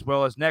 And as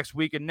well as next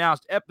week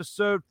announced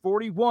episode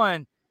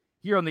 41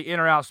 here on the In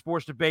or Out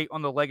Sports Debate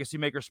on the Legacy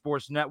Maker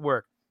Sports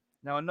Network.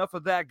 Now, enough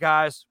of that,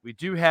 guys. We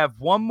do have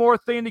one more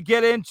thing to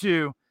get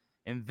into,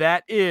 and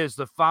that is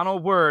the final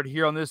word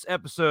here on this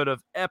episode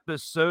of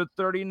episode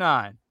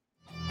 39.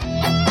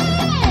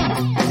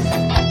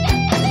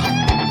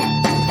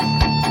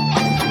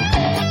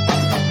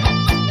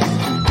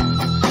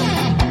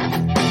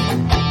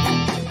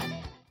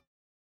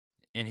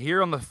 And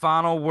here on the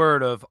final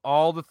word of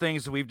all the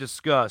things that we've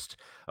discussed,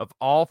 of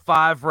all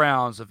 5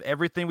 rounds, of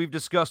everything we've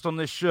discussed on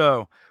this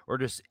show, or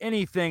just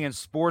anything in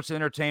sports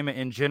entertainment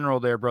in general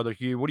there, Brother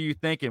Hugh, what are you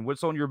thinking?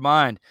 What's on your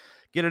mind?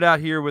 Get it out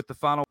here with the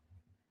final.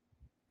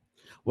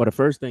 Well, the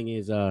first thing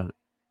is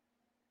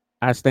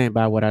I stand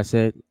by what I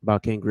said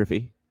about Ken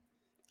Griffey.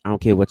 I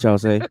don't care what y'all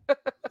say.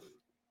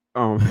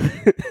 But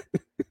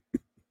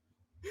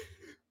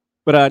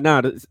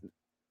now,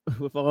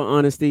 with all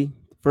honesty,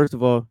 first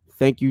of all,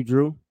 thank you,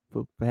 Drew,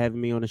 for having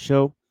me on the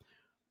show.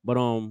 But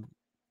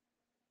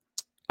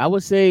I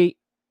would say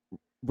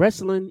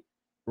wrestling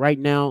right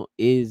now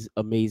is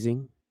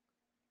amazing.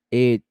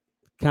 It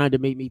kind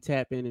of made me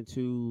tap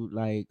into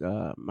like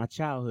my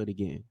childhood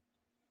again.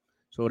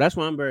 So that's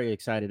why I'm very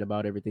excited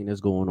about everything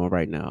that's going on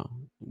right now.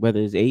 Whether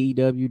it's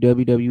AEW,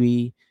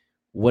 WWE,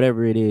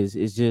 whatever it is,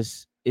 it's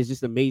just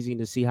amazing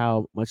to see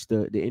how much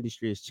the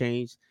industry has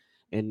changed,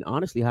 and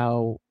honestly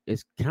how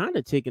it's kind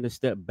of taking a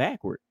step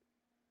backward.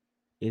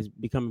 Is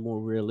becoming more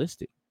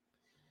realistic,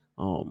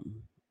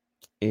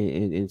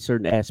 in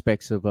certain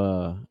aspects of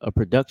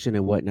production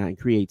and whatnot and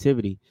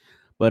creativity.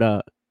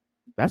 But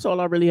that's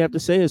all I really have to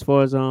say as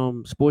far as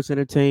sports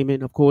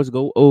entertainment. Of course,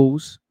 go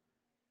O's.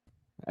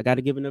 I got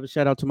to give another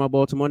shout out to my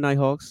Baltimore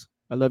Nighthawks.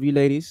 I love you,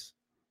 ladies.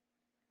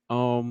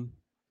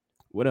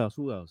 What else?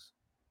 Who else?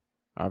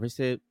 I already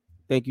said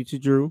thank you to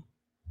Drew.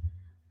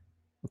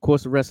 Of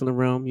course, the Wrestling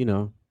Realm. You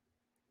know,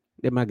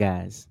 they're my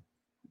guys.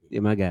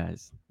 They're my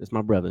guys. That's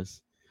my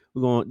brothers.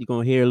 You're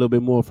gonna hear a little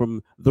bit more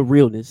from the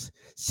realness.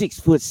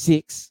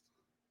 6'6",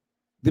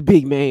 the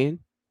big man,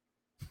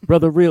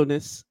 Brother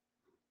Realness,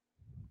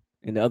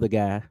 and the other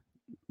guy,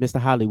 Mr.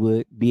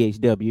 Hollywood,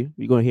 BHW.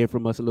 You're gonna hear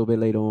from us a little bit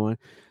later on.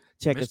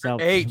 Check Mr. us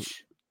out.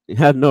 H.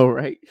 I know,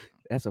 right?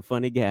 That's a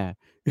funny guy.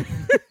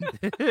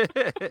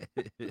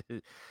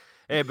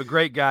 Hey, but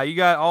great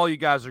guy. All you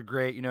guys are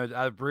great. You know,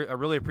 I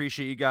really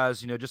appreciate you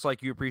guys. You know, just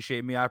like you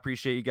appreciate me, I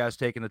appreciate you guys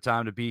taking the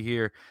time to be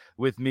here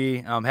with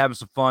me, having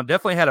some fun.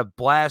 Definitely had a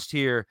blast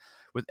here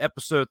with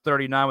episode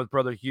 39 with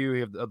Brother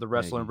Hugh of the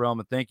Wrestling Realm,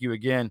 and thank you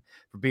again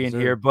for being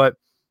here. But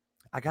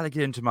I got to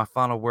get into my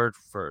final word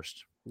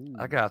first.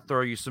 I got to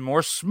throw you some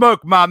more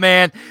smoke, my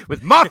man,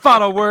 with my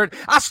final word.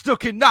 I still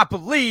cannot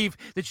believe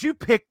that you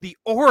picked the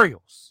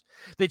Orioles.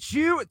 That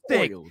you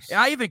think, and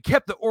I even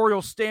kept the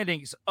Orioles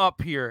standings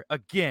up here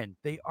again.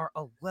 They are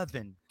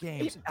 11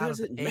 games out of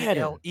the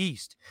AL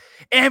East.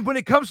 And when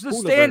it comes to the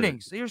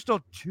standings, they are still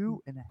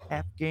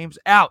 2.5 games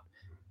out.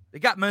 They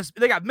got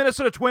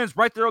Minnesota Twins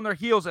right there on their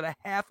heels at a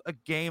half a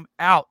game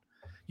out.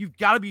 You've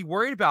got to be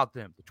worried about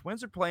them. The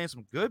Twins are playing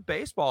some good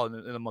baseball in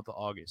the month of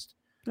August.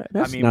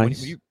 That's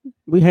nice.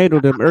 We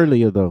handled them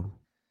earlier, though.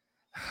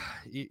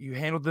 You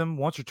handled them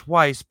once or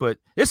twice, but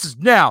this is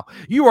now.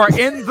 You are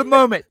in the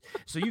moment.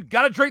 So you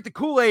got to drink the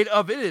Kool-Aid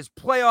of it is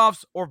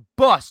playoffs or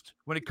bust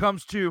when it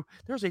comes to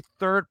there's a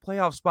third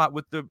playoff spot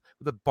with the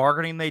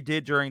bargaining they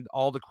did during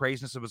all the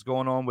craziness that was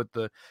going on with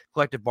the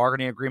collective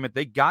bargaining agreement.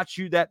 They got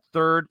you that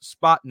third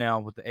spot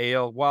now with the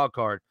AL wild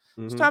card.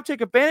 It's time to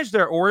take advantage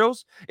there,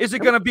 Orioles. Is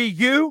it going to be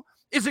you?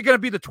 Is it going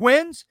to be the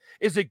Twins?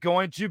 Is it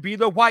going to be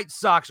the White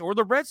Sox or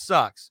the Red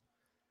Sox?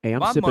 Hey,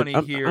 I'm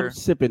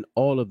sipping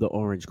all of the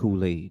orange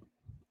Kool-Aid,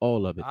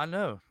 all of it. I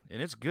know,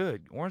 and it's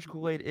good. Orange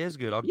Kool-Aid is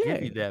good. I'll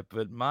give you that.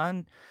 But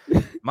mine's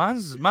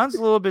a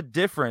little bit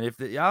different.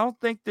 I don't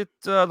think that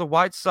the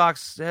White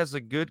Sox has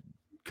a good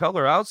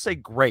color, I would say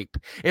grape.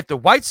 If the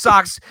White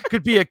Sox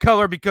could be a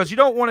color because you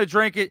don't want to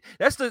drink it,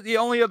 that's the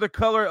only other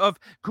color of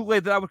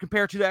Kool-Aid that I would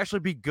compare to that actually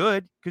be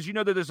good. Because you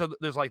know that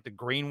there's like the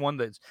green one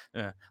that's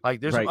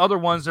like there's some other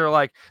ones that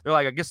are they're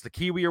like I guess the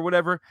kiwi or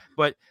whatever,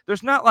 but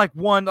there's not like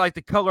one like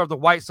the color of the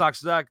White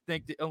Sox that I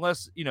think that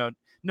unless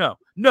No,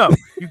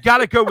 you got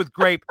to go with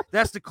grape.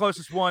 That's the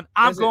closest one.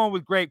 I'm going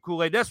with grape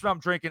Kool-Aid. That's what I'm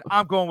drinking.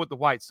 I'm going with the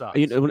White Sox.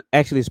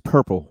 Actually, it's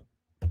purple.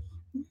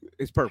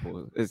 It's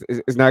purple.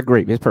 It's not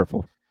grape. It's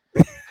purple.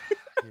 Here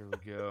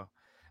we go.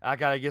 I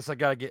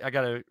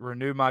gotta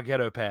renew my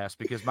ghetto pass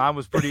because mine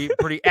was pretty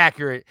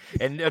accurate.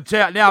 And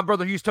now,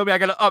 Brother Hughes told me I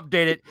gotta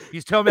update it.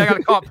 He's telling me I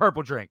gotta call it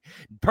purple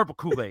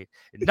Kool-Aid,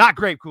 not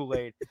grape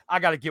Kool-Aid. I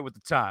gotta get with the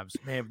times,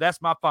 man.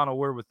 That's my final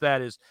word with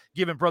that is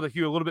giving Brother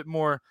Hugh a little bit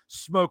more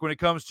smoke when it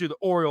comes to the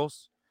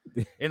Orioles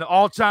and the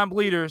all-time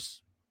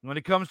leaders. When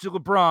it comes to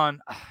LeBron,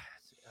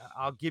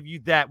 I'll give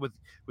you that with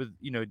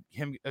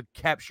him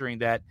capturing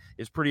that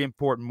is pretty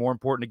important. More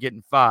important to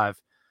getting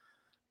 5.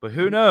 But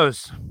who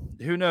knows?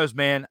 Who knows,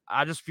 man?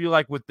 I just feel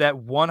like with that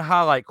one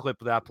highlight clip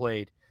that I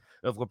played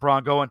of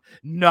LeBron going,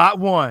 not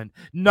 1,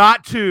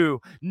 not 2,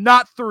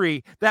 not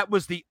 3, that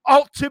was the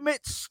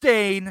ultimate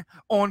stain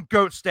on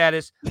GOAT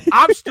status.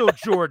 I'm still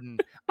Jordan.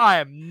 I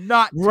am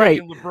not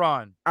taking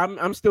LeBron.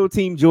 I'm still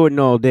Team Jordan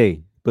all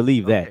day.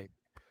 Believe that.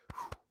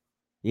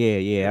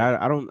 Yeah.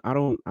 I'm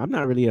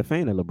not really a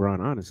fan of LeBron,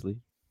 honestly.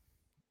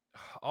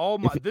 Oh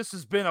my! This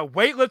has been a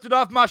weight lifted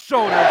off my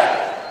shoulders.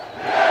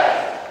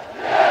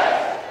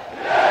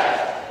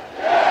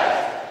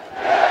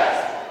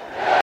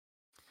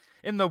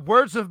 In the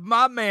words of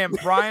my man,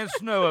 Brian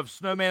Snow of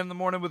Snowman in the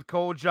Morning with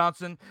Cole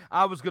Johnson,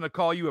 I was going to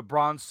call you a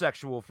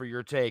bronzexual for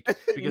your take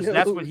because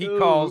that's what he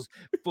calls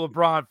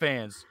LeBron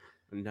fans.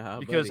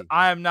 Because buddy.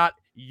 I am not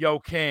Yo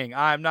King.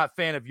 I am not a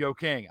fan of Yo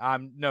King.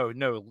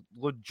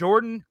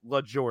 Jordan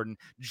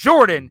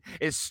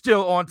is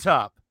still on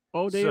top.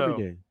 All day, every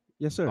day.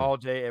 Yes, sir. All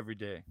day, every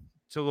day.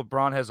 So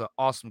LeBron has an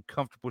awesome,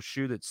 comfortable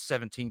shoe that's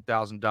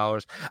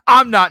 $17,000.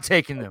 I'm not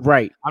taking them.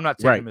 Right. I'm not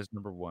taking him as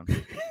number 1.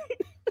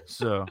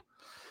 So...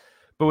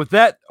 But with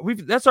that,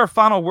 that's our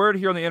final word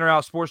here on the In or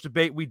Out Sports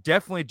Debate. We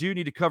definitely do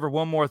need to cover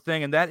one more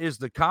thing, and that is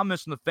the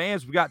comments from the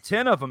fans. We got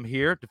 10 of them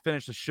here to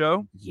finish the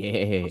show.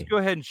 Yeah. Let's go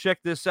ahead and check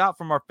this out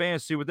from our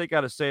fans, see what they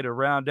got to say to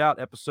round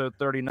out episode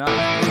 39.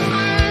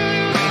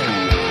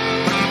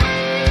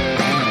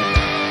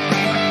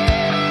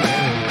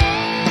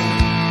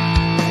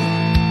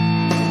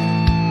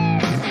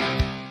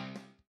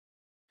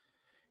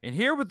 And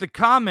here with the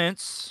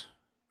comments,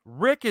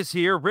 Rick is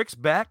here. Rick's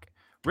back.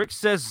 Rick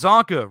says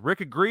Zonka. Rick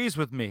agrees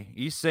with me.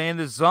 He's saying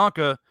that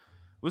Zonka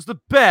was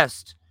the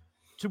best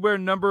to wear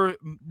number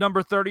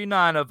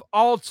 39 of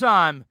all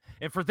time.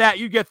 And for that,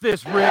 you get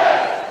this, Rick.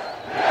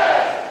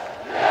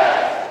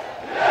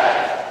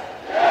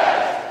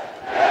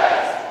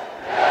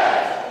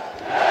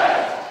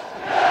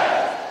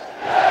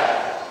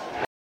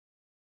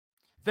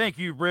 Thank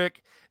you,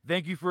 Rick.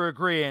 Thank you for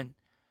agreeing.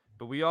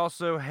 But we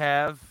also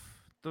have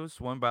this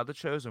one by the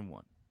chosen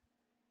one.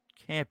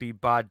 Can't be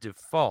by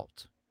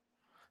default.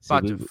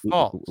 By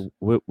default.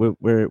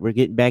 We're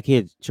getting back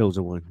here,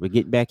 chosen one. We're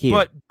getting back here.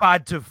 But by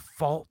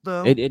default,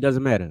 though? It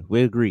doesn't matter.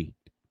 We agree.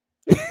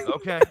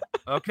 Okay.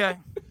 All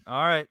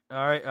right.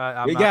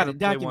 We got it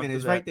documented.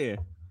 It's right there.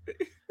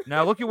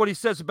 Now, look at what he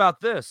says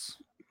about this.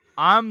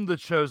 I'm the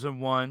chosen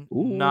one,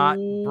 not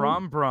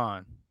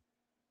Bron.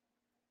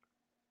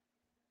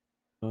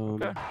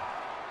 Okay.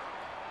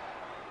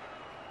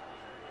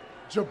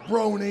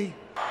 Jabroni.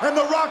 And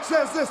The Rock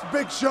says this,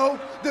 Big Show.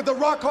 Did The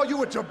Rock call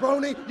you a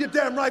jabroni? You're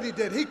damn right he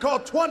did. He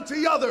called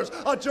 20 others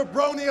a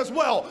jabroni as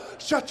well.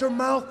 Shut your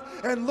mouth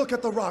and look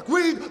at The Rock.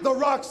 Read The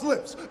Rock's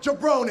lips.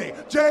 Jabroni.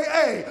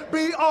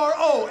 J-A-B-R-O-N-I-X-Y-Z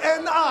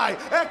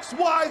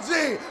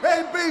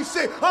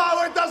A-B-C.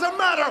 Oh, it doesn't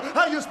matter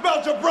how you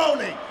spell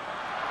jabroni.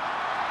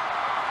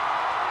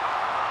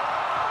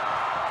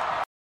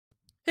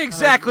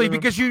 Exactly,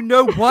 because you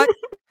know what?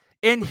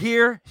 In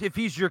here, if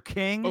he's your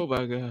king. Oh,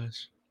 my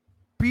gosh.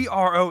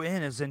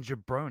 B-R-O-N is in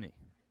jabroni.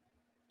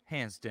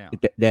 Hands down.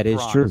 That is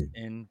true.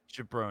 In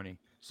jabroni.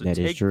 So that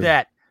take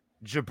that,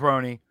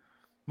 jabroni.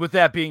 With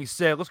that being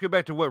said, let's go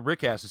back to what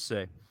Rick has to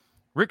say.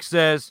 Rick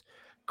says,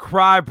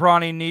 cry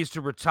Bronny needs to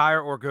retire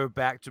or go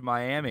back to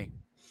Miami.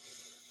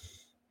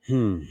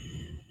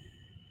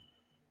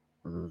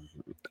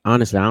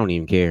 Honestly, I don't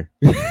even care.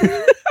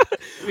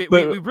 we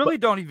really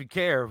don't even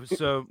care.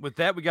 So with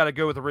that, we got to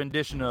go with a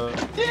rendition of...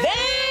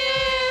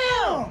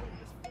 Damn!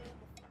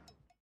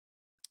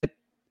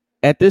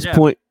 At this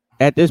point,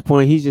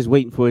 he's just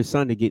waiting for his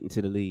son to get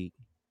into the league,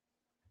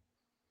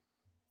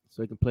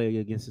 so he can play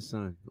against his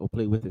son or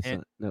play with his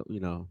son. No,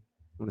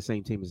 on the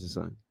same team as his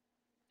son.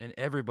 And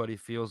everybody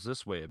feels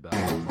this way about it.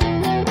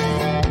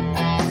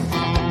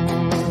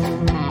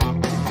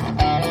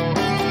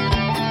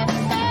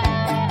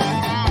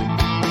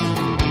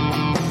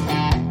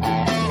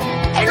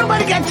 Ain't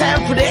nobody got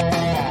time for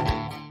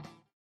that.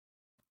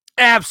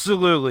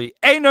 Absolutely,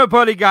 ain't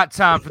nobody got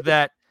time for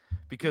that.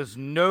 Because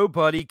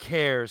nobody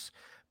cares.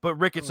 But,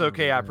 Rick, it's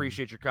okay. I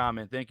appreciate your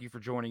comment. Thank you for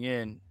joining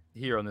in.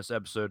 here on this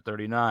episode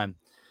 39.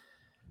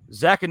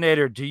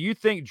 Zachinator, do you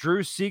think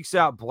Drew seeks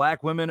out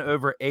black women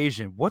over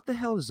Asian? What the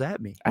hell does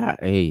that mean?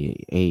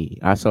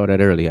 I saw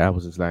that earlier. I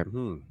was just like,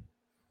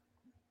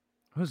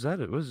 What's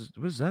that?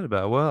 What's that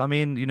about? Well, I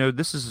mean,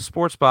 this is a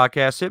sports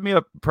podcast. Hit me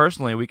up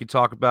personally. We can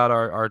talk about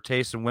our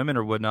taste in women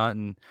or whatnot,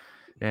 and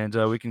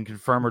we can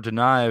confirm or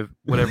deny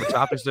whatever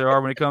topics there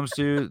are when it comes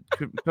to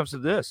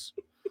this.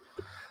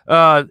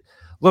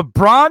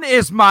 LeBron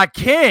is my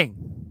king.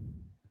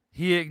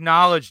 He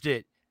acknowledged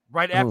it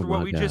right after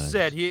what we just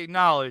said. He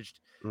acknowledged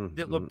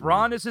that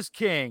LeBron is his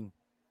king,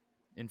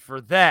 and for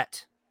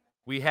that,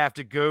 we have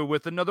to go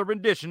with another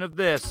rendition of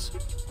this.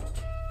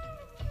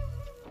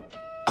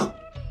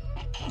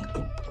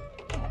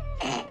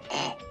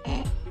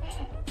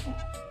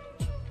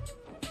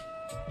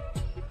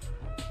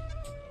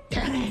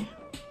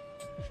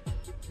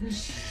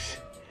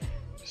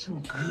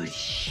 Some good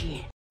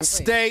shit.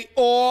 Stay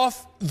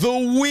off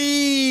the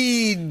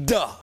weed.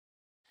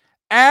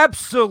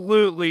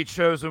 Absolutely,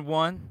 Chosen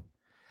One.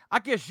 I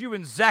guess you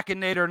and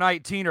Zachinator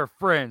 19 are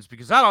friends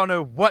because I don't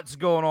know what's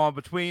going on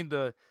between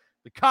the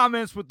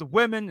comments with the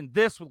women and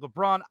this with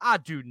LeBron. I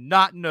do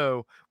not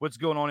know what's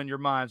going on in your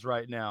minds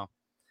right now.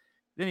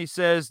 Then he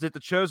says that the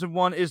Chosen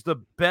One is the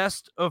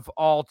best of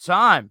all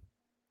time.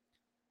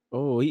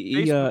 Oh,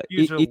 he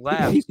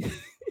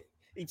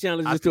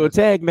challenged us to a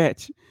tag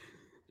match.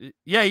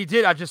 Yeah, he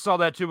did. I just saw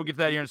that too. We'll get to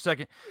that here in a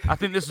second. I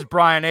think this is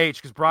Brian H.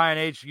 because Brian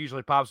H.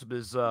 usually pops up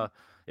as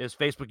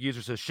Facebook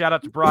user. So shout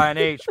out to Brian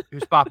H.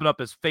 who's popping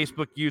up as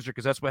Facebook user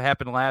because that's what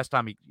happened last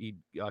time he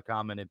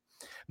commented.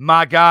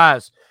 My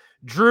guys,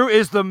 Drew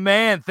is the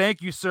man.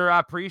 Thank you, sir. I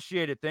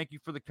appreciate it. Thank you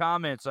for the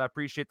comments. I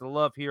appreciate the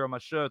love here on my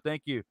show.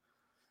 Thank you.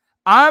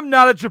 I'm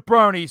not a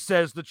jabroni,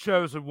 says the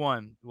Chosen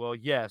One. Well,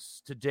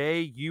 yes,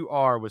 today you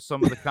are with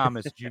some of the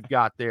comments that you've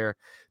got there,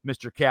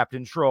 Mr.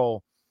 Captain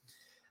Troll.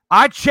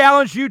 I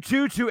challenge you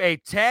two to a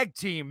tag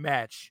team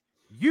match.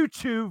 You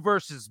two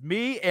versus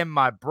me and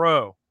my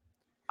bro.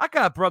 I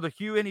got Brother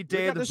Hugh any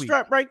day of the week. The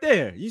strap right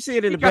there. You see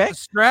it in the back. back? The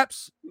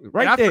straps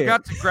right there. I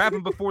forgot to grab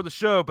them before the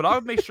show, but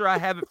I'll make sure I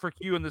have it for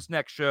Hugh in this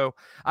next show.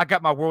 I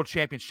got my world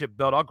championship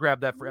belt. I'll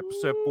grab that for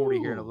episode 40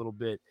 here in a little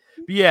bit.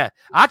 But yeah,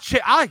 I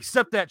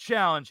accept that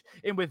challenge.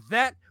 And with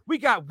that, we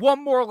got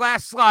one more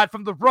last slide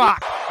from The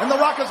Rock. And The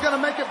Rock is going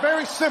to make it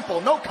very simple.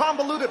 No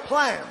convoluted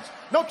plans.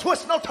 No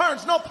twists, no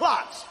turns, no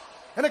plots.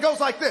 And it goes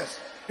like this.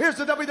 Here's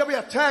the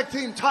WWF Tag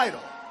Team title.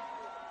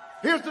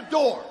 Here's the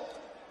door.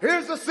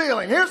 Here's the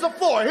ceiling. Here's the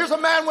floor. Here's a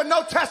man with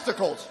no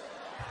testicles.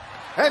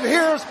 And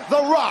here's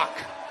The Rock.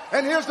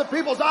 And here's the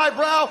people's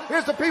eyebrow.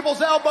 Here's the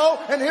people's elbow.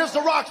 And here's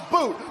The Rock's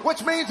boot.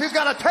 Which means he's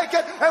going to take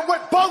it and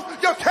whip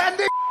both your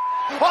candy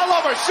all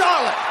over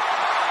Charlotte.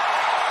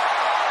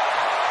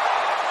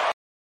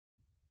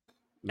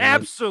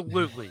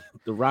 Absolutely.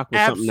 The Rock was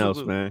something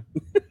else, man.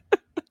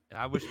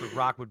 I wish The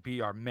Rock would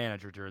be our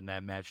manager during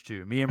that match,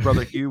 too. Me and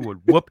Brother Hugh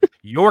would whoop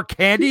your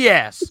candy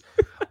ass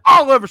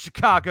all over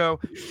Chicago,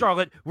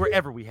 Charlotte,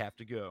 wherever we have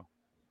to go.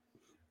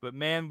 But,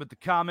 man, with the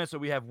comments, that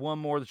we have one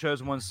more. The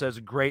Chosen One says,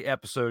 a great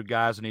episode,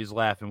 guys, and he's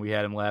laughing. We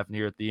had him laughing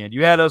here at the end.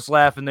 You had us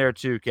laughing there,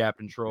 too,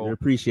 Captain Troll. I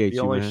appreciate you,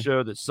 the only man.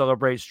 show that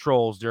celebrates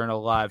trolls during a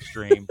live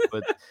stream.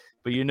 But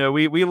you know,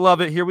 we love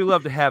it here. We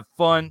love to have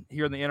fun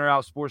here in the In or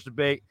Out Sports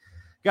Debate.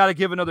 Got to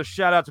give another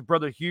shout-out to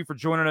Brother Hugh for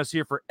joining us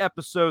here for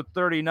episode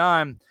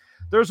 39.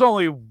 There's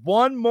only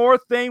one more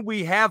thing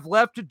we have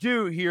left to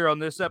do here on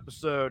this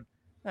episode.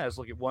 Let's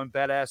look at one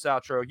badass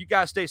outro. You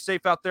guys stay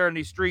safe out there in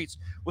these streets.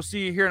 We'll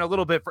see you here in a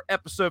little bit for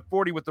episode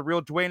 40 with the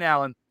real Dwayne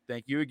Allen.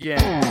 Thank you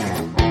again.